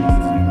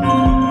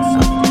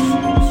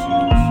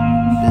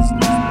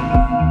 Business.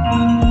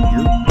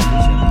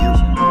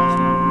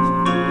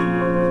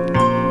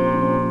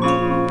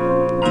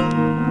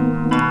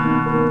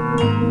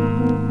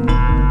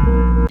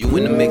 You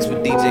in the mix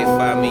with DJ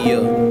Fire Me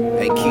Up.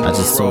 I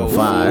just saw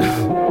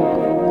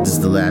 5. This is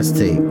the last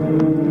tape.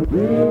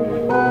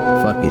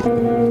 Fuck it.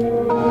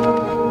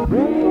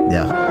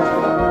 Yeah.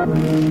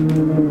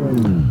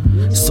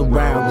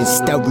 Surrounding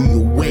stereo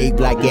wave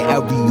like an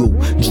aerial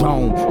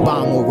drone.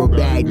 Bomb or a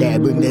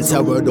Baghdad, bring the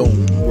terror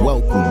dome.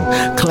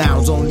 Welcome.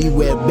 Clowns only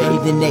wear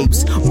bathing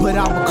apes, but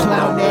I'm a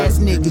clown ass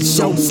nigga.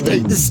 Show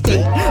state to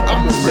state.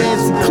 I'm a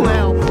fancy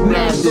clown,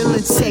 mad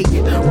villain take.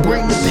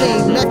 Bring the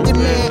pain, let the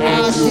man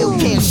ass still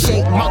can't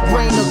shake. My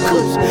brain a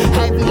kush,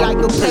 heavy like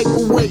a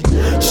paperweight.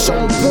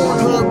 Show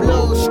Pornhub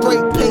love,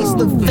 straight pace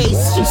to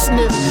face.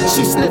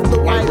 She sniffed the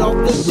white off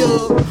the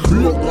dub.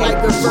 Look like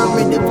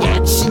affirmative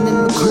action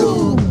in the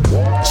club.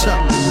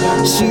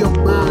 She a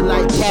bird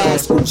like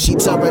Casper. She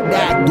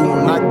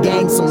pterodactyl. My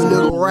gang some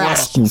little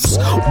rascals.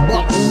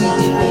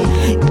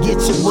 Buckwheat, get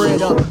your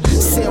bread up.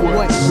 Said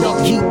what?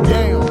 Don't keep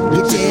down.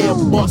 Get your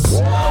head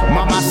bust.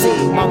 Mama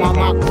said, Mama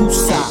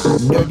Makusa.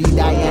 Dirty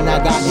Diana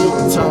got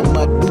ill-tongue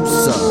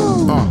Medusa.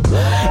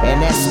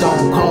 And that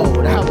Stone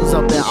Cold. I was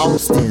up in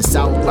Austin,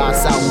 South by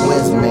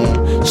Southwest,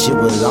 man. Shit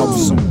was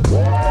awesome.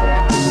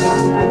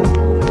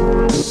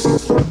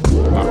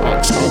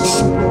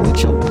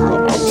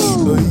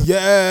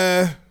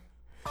 Yeah,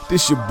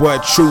 this your boy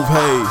Truth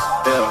Hayes,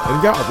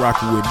 and y'all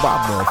rockin' with my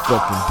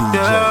motherfucking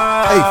DJ.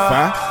 Hey,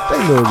 Fi, they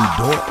know what we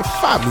doing. They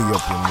fire me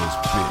up in this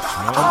bitch,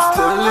 man. I'm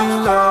still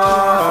in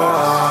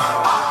love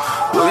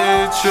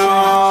with you.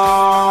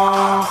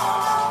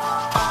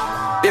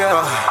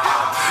 Yeah,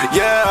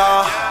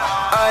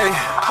 ay.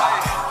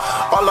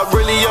 All I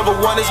really ever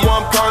want is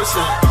one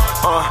person.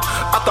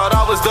 I thought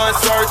I was done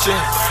searching.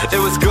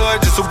 It was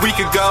good just a week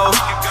ago.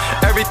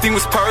 Everything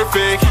was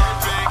perfect.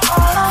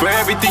 For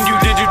everything you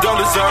did, you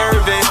don't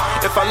deserve it.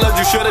 If I loved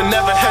you, should've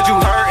never had you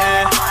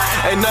hurting.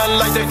 Ain't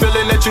nothing like that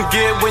feeling that you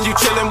get when you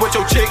chillin' with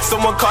your chick.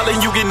 Someone calling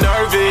you get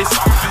nervous.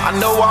 I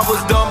know I was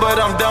dumb, but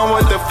I'm done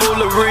with the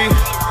foolery.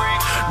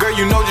 Girl,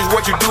 you know just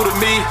what you do to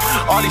me.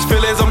 All these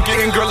feelings I'm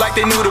getting, girl, like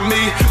they new to me.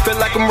 Feel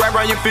like I'm right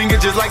around your finger,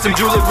 just like some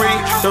jewelry.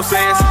 Don't say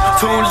it's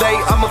too late,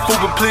 I'm a fool,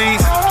 but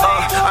please.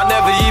 I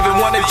never even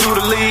wanted you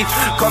to leave.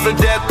 Cause of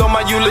death on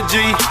my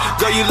eulogy.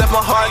 Girl, you left my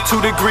heart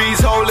 2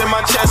 degrees, hole in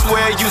my chest where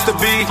it used to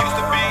be.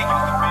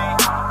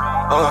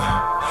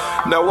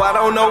 Now I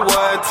don't know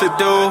what to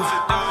do.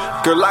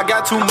 Girl, I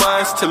got too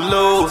much to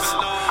lose.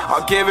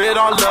 I'll give it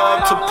all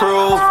love to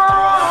prove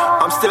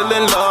I'm still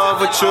in love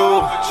with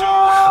you.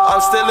 I'm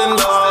still in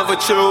love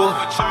with you.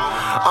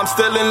 I'm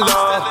still in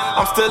love.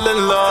 I'm still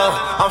in love.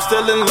 I'm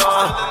still in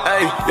love.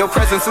 Hey, your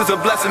presence is a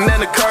blessing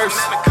and a curse.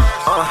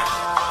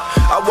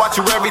 I watch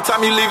you every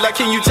time you leave. Like,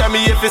 can you tell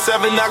me if it's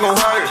ever not gon'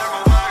 hurt?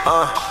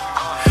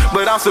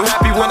 But I'm so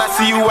happy when I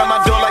see you at my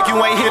door. Like you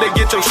ain't here to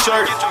get your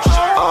shirt.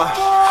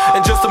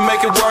 And just to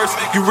make it worse,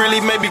 you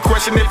really made me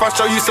question if I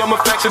show you some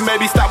affection.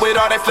 Maybe stop with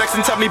all that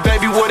flexing. Tell me,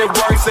 baby, would it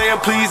work? Saying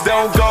please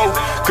don't go,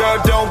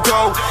 girl, don't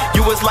go.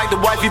 You was like the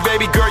wifey,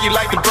 baby girl, you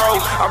like the bro.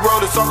 I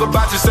wrote a song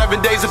about you 7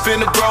 days up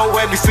in the bro.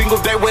 Every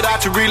single day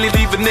without you really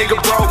leave a nigga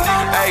broke.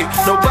 Hey,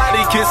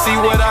 nobody can see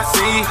what I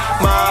see.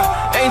 My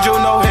angel,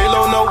 no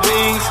halo, no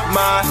wings.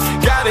 My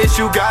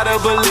goddess, you gotta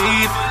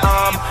believe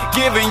I'm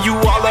giving you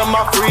all of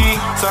my free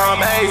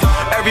time. Hey,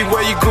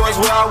 everywhere you go is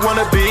where I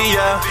wanna be,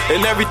 yeah.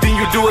 And everything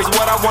you do is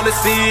what I wanna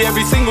see.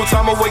 Every single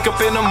time I wake up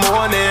in the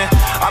morning,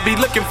 I be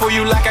looking for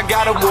you like I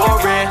got a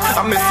warrant.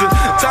 I miss the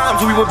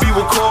times we would be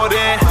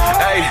recording.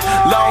 Hey,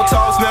 long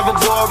talks never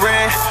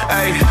boring.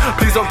 Hey,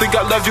 please don't think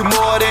I loved you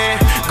more than.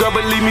 Girl,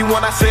 believe me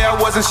when I say I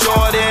wasn't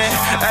sure then.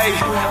 Hey,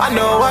 I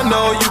know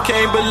you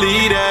can't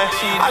believe that.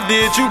 I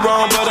did you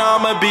wrong, but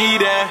I'ma be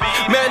there.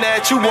 Man,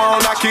 that you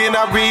want, I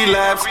cannot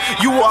relapse.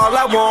 You all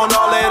I want,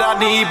 all that I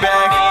need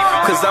back.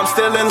 Cause I'm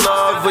still in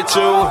love with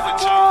you.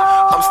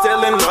 I'm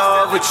still in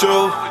love with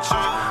you.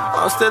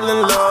 I'm still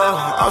in love,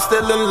 I'm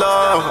still in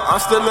love, I'm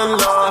still in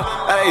love.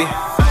 Hey,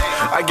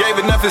 I gave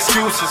enough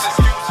excuses,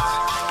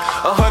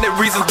 100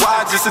 reasons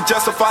why just to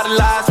justify the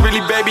lies.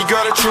 Really, baby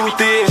girl, the truth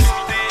is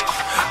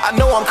I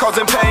know I'm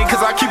causing pain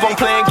cause I keep on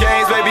playing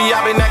games. Baby,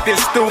 I've been acting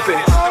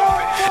stupid.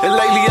 And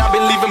lately I've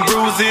been leaving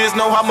bruises.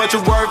 Know how much you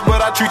worth,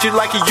 but I treat you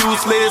like you're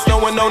useless. No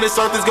one on this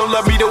earth is gonna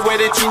love me the way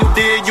that you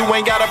did. You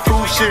ain't gotta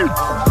prove shit.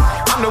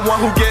 I'm the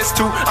one who gets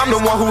to. I'm the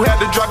one who had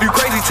to drive you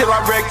crazy till I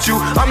wrecked you.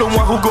 I'm the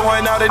one who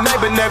going out at night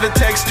but never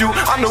text you.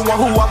 I'm the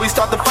one who always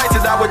start the fights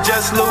that I would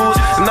just lose.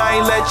 And I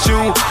ain't let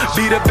you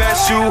be the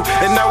best you.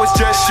 And now it's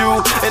just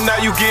you. And now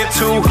you get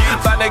to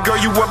find that girl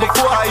you were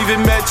before I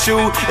even met you.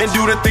 And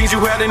do the things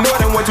you had in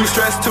order and went too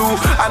stressed to.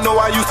 I know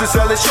I used to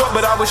sell it short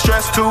but I was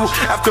stressed too.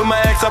 After my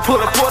ex I put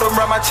a foot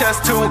around my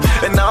chest too.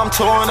 And now I'm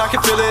torn, I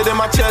can feel it in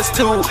my chest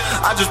too.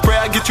 I just pray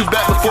I get you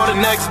back before the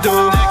next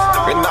dude.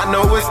 And I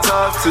know it's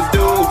tough to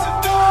do,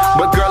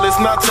 but girl, it's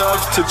not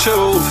tough to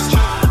choose.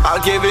 I'll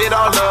give it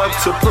all up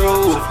to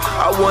prove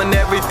I want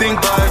everything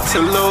but to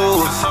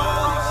lose.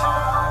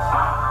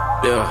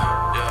 Yeah,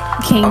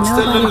 I'm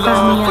still in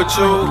love with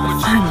you.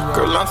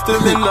 Girl, I'm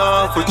still in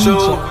love with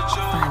you.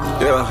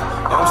 Yeah,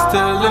 I'm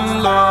still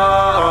in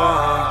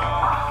love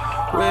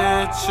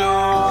with you.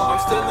 I'm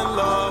still in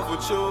love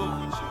with you.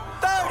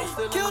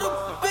 30, kill the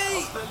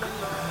beat.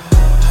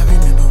 I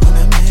remember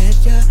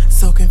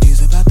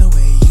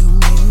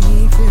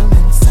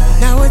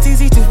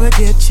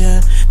forget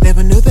ya.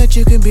 Never knew that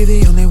you could be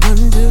the only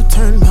one to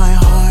turn my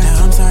heart.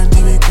 Now I'm starting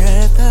to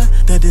regret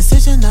the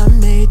decision I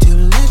made to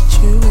let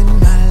you in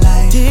my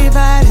life.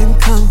 Divide and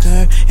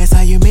conquer, that's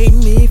how you made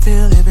me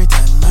feel every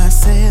time I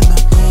said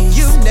my piece.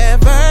 You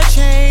never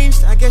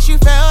changed, I guess you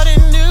felt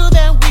and knew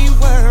that we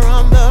were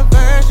on the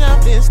verge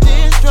of this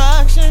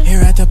destruction.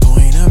 Here at the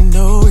point of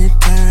no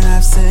return,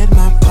 I've said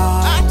my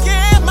part. I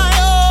gave my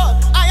all,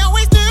 I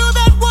always knew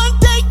that one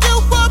day you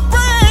would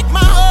break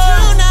my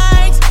heart.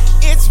 Tonight,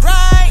 it's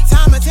right,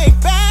 time to take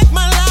back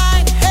my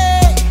life.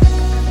 Hey,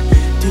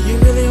 do you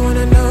really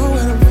wanna know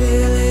what I'm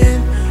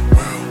feeling?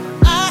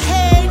 I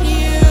hate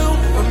you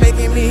for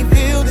making me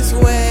feel this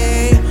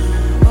way.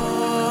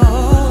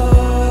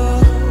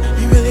 Oh,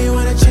 you really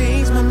wanna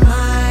change my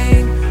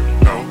mind?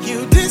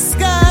 You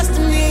disgust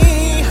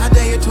me, how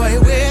dare you toy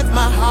with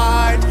my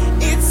heart?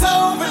 It's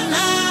over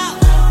now.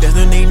 There's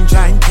no need to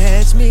try and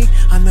catch me.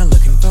 I'm not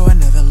looking for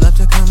another love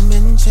to come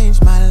and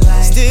change my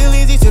life. Still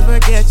easy to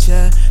forget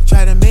ya.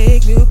 Try to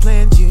make new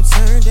plans, you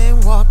turned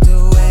and walked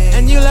away.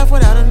 And you left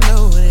without a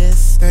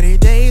notice. 30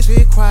 days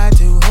required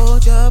to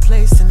hold your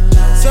place in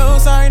line. So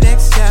sorry,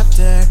 next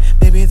chapter.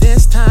 Maybe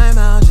this time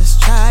I'll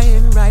just try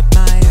and write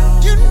my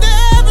own. You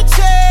never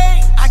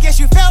changed. I guess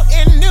you felt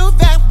and knew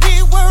that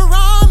we were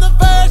on the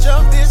verge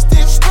of this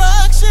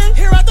destruction.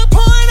 Here at the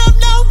point of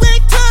no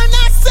return,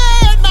 I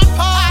said my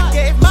part. I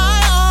gave my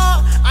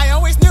all. I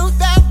always knew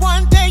that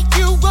one day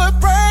you would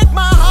break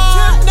my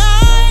heart.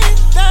 Tonight,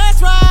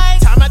 that's right.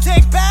 Time to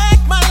take back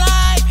my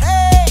life.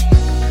 Hey,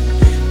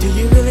 do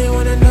you really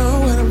wanna know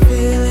what I'm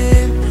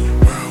feeling?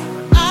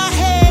 I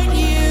hate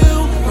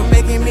you for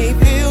making me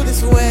feel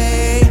this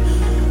way.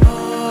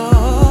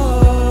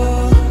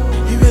 Oh,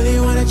 you really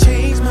wanna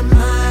change my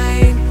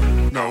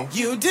mind? No.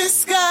 You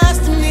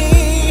disgust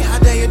me. How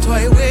dare you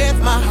toy with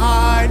my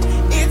heart?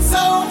 It's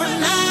over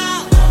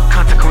now.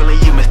 Consequently,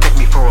 you mistake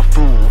me for a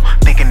fool,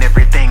 thinking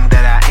everything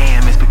that I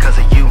am is because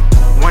of you.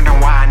 Wondering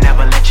why I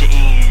never let you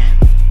in,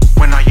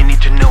 when all you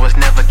need to know is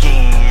never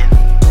again.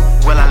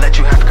 Will I let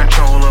you have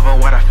control over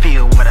what I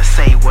feel, what I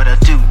say, what I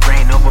do?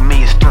 Reign over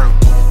me is through.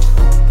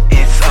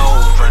 It's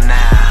over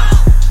now.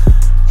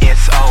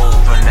 It's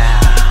over now.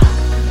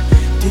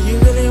 Do you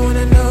really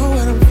wanna know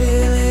what I'm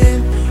feeling?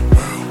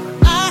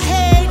 I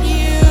hate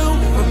you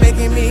for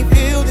making me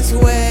feel this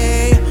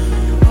way.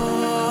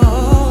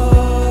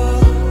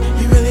 Oh,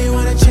 you really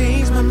wanna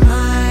change my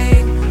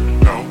mind?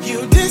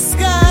 You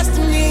disgust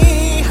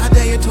me. How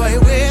dare you toy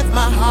with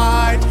my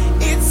heart?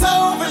 It's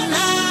over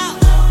now.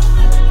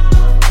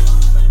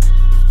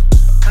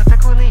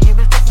 Consequently, you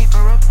mistake me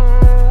for a fool.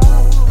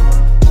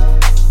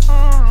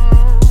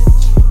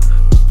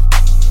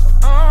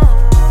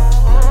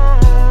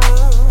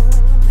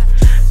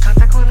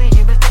 Consequently,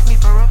 you mistake me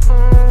for a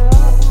fool.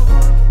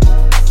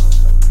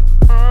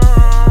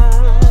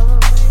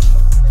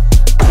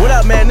 What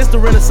up, man? This the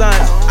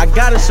Renaissance. I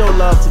gotta show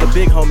love to the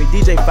big homie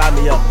DJ Fire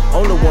Me Up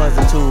on the ones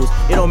and twos.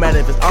 It don't matter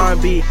if it's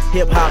R&B,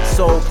 hip hop,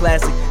 soul,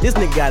 classic. This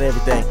nigga got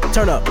everything.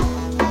 Turn up.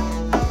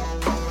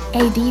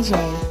 Hey DJ,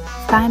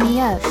 fire me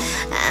up.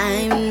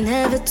 I'm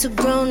never too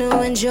grown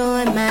to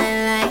enjoy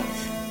my life.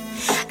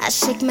 I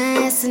shake my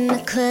ass in the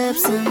club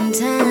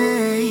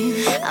sometime.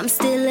 I'm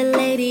still a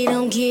lady,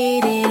 don't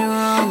get it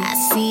wrong. I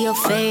see your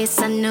face,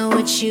 I know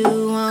what you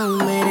want,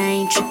 but I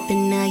ain't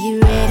tripping, now you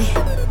ready?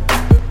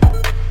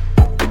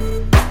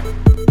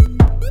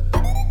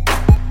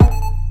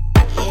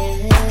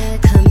 Yeah,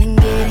 come and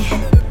get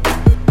it.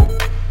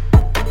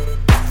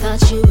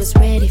 Thought you was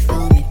ready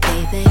for me,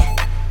 baby.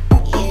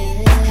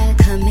 Yeah,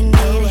 come and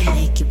get it.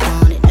 Make you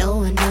want it,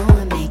 no, I know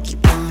I make you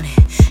want it.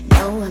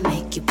 No, I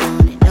make you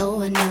want it,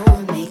 no, I know I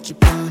make you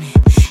want it.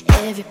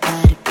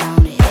 Everybody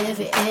want it,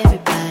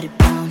 everybody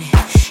want it.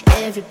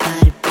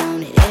 Everybody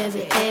want it,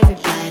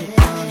 everybody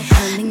want it.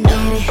 Come and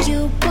get it. You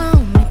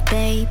want me,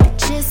 baby,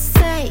 just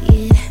say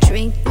it.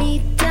 Drink me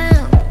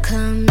down,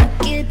 come and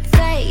get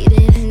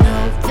faded. No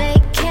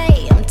vacay,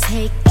 I'm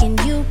taking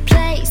you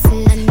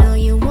places. I know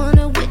you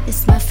wanna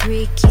witness my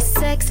freaky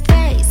sex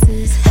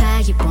faces. How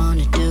you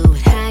wanna do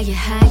it? How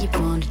you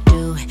wanna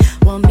do it?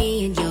 Want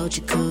me in your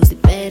jacuzzi?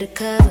 Better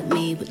cover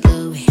me with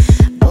Louis.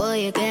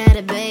 Boy, you got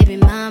a baby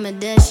mama,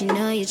 does she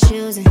know you're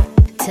choosing?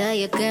 Tell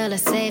your girl I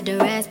saved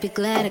her ass, be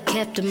glad I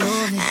kept her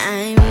moving.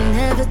 I'm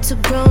never too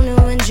grown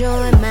to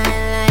enjoy my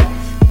life.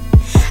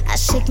 I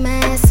shake my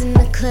ass in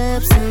the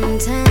club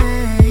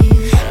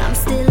sometimes. I'm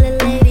still a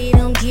lady,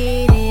 don't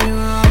get it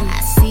wrong.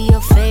 I see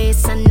your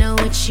face, I know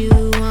what you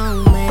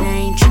want, but I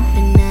ain't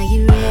tripping, now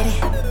you ready?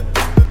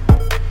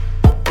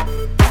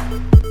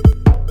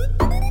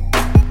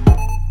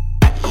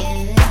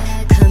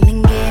 Yeah, come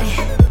and get it.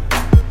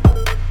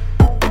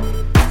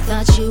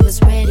 Thought you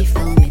was ready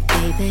for me,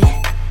 baby.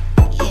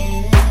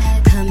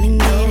 Yeah, come and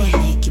get it.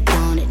 Make you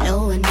want it,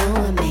 no, I know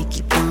I make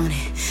you want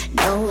it.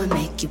 No, I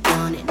make you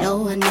want it,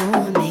 no, I know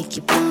I make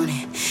you want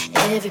it.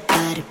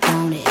 Everybody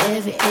want it,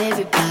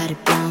 everybody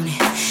want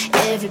it.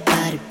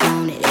 Everybody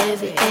want it,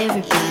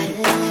 everybody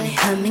want it.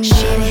 Come and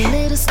get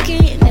it.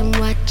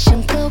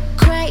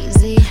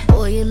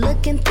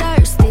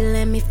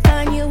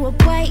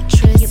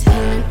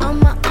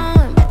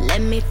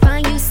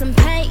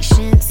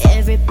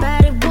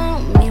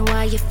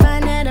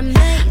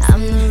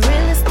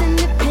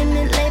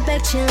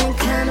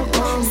 kinda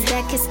woman.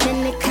 Stack it,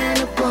 spend it,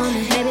 kinda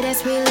woman. Maybe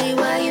that's really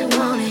why you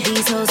want it.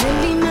 These hoes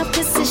envy my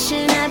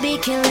position, I be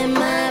killing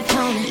my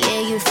opponent.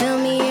 Yeah, you feel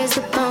me, here's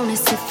the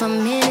bonus. If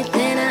I'm in it,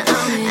 then I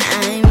own it.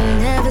 I'm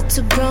never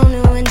too grown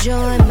to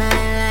enjoy my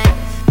life.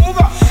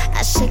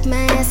 I shake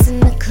my ass in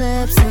the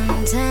club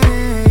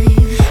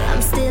sometimes.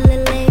 I'm still a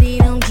lady,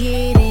 don't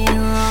get it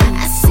wrong.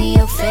 I see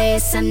your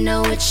face, I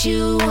know what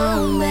you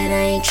want, but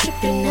I ain't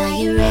tripping, now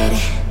you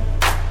ready?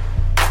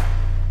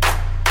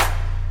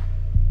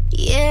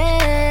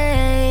 Yeah.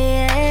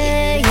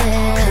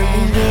 Come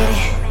and get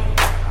it.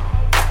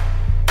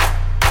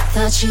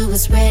 Thought you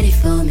was ready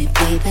for me,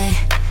 baby.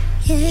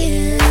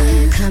 Yeah.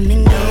 Come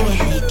and get it.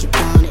 Make you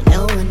want it. No,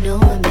 I know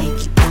I make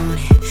you want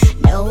it.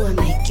 No, I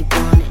make you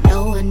want it. No,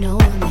 I know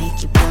I make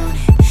you want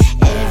it.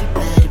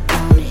 Everybody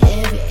want it.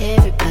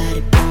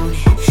 Everybody want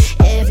it.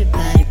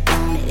 Everybody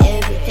want it.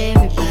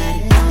 Everybody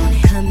want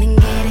it. Come and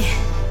get it.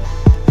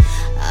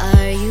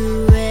 Are you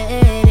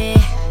ready?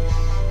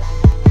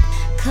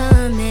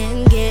 Come and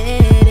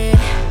get it.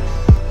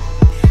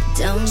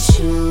 Don't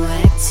you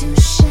act too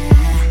shy.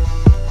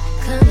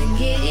 Come and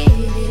get it,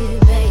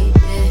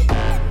 baby.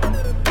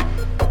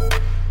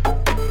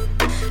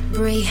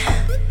 Bree,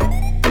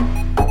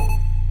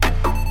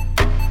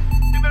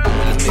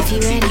 if you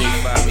ready,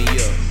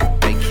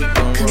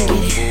 come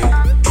get it.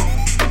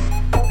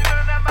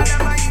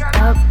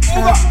 Up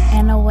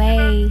and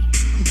away,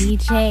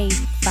 DJ,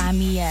 find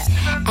me up.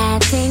 I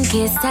think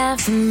it's time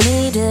for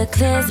me to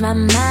cleanse my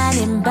mind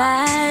and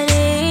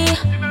body.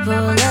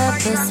 Roll up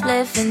a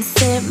spliff and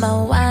sip my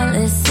wine,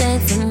 listen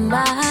to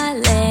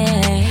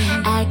Molly.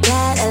 I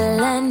got a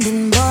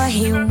London boy,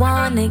 he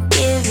wanna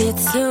give it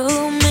to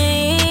me.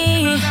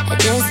 I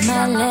just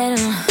might let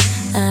him,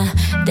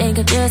 think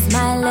I just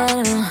might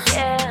let him.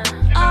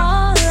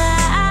 All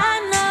I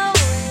know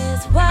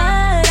is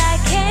what I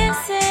can't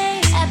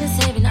say. I've been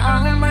saving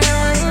all my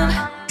love.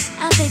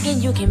 I'm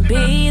thinking you can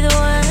be the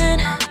one.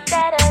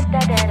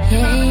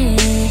 Yeah,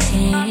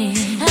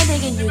 I'm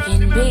thinking you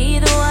can be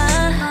the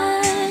one.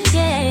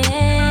 Yeah,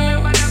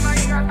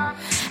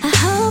 I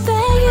hope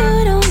that you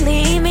don't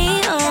leave me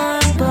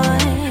on,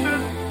 boy.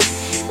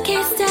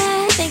 Can't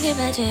stop thinking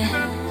about you.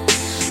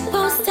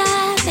 Won't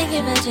stop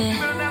thinking about you.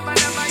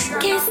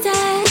 Can't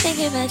stop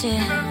thinking about you.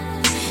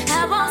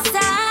 I won't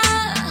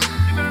stop.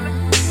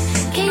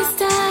 Can't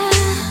stop.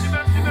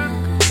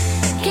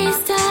 Can't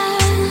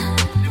stop.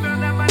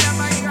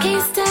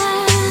 Can't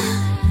stop.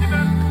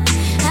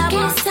 I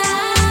can't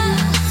stop.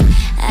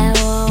 I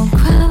won't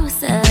cross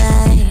the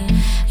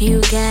line.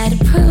 You gotta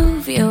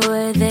prove you're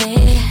worth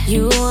it.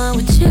 You want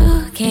what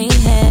you can't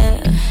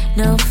have.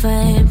 No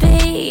fun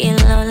being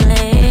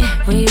lonely.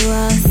 We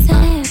walk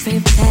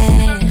separate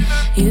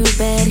paths. You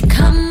better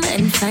come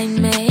and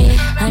find me.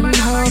 I'm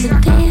hoping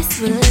this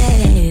will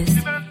last.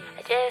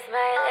 I just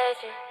might let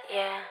you,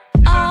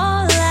 yeah.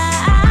 All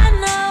I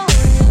know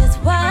is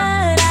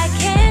what I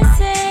can't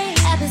say.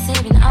 I've been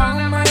saving all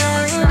my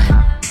love.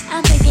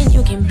 I'm thinking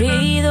you can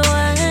be the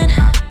one.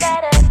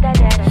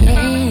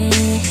 Yeah,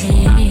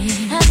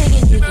 I'm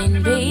thinking you can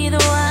be the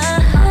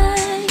one.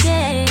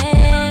 Yeah,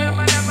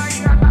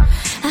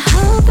 I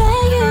hope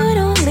that you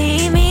don't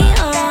leave me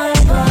on,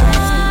 boy.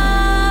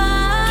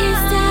 Can't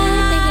stop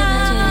thinking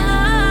about you.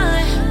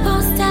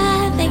 Won't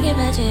stop thinking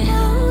about you.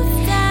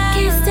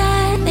 Can't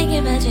stop thinking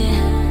about you.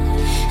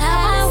 I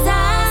won't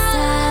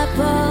stop,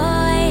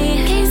 boy.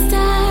 Can't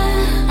stop.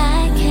 I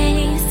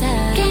can't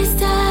stop. Can't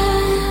stop.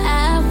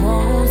 I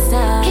won't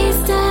stop. Can't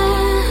stop.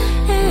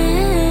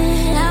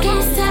 I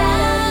can't stop.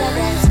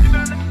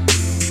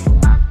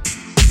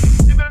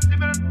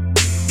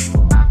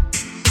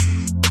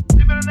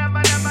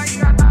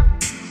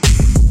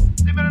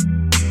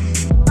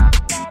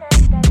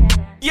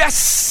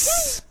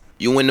 Yes!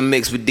 You in the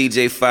mix with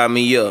DJ Fire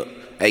Me Up.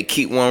 Hey,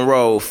 keep one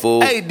roll,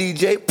 fool. Hey,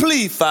 DJ,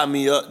 please fire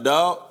me up,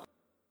 dog.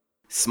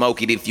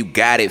 Smoke it if you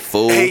got it,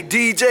 fool. Hey,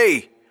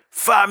 DJ,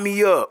 fire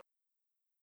me up.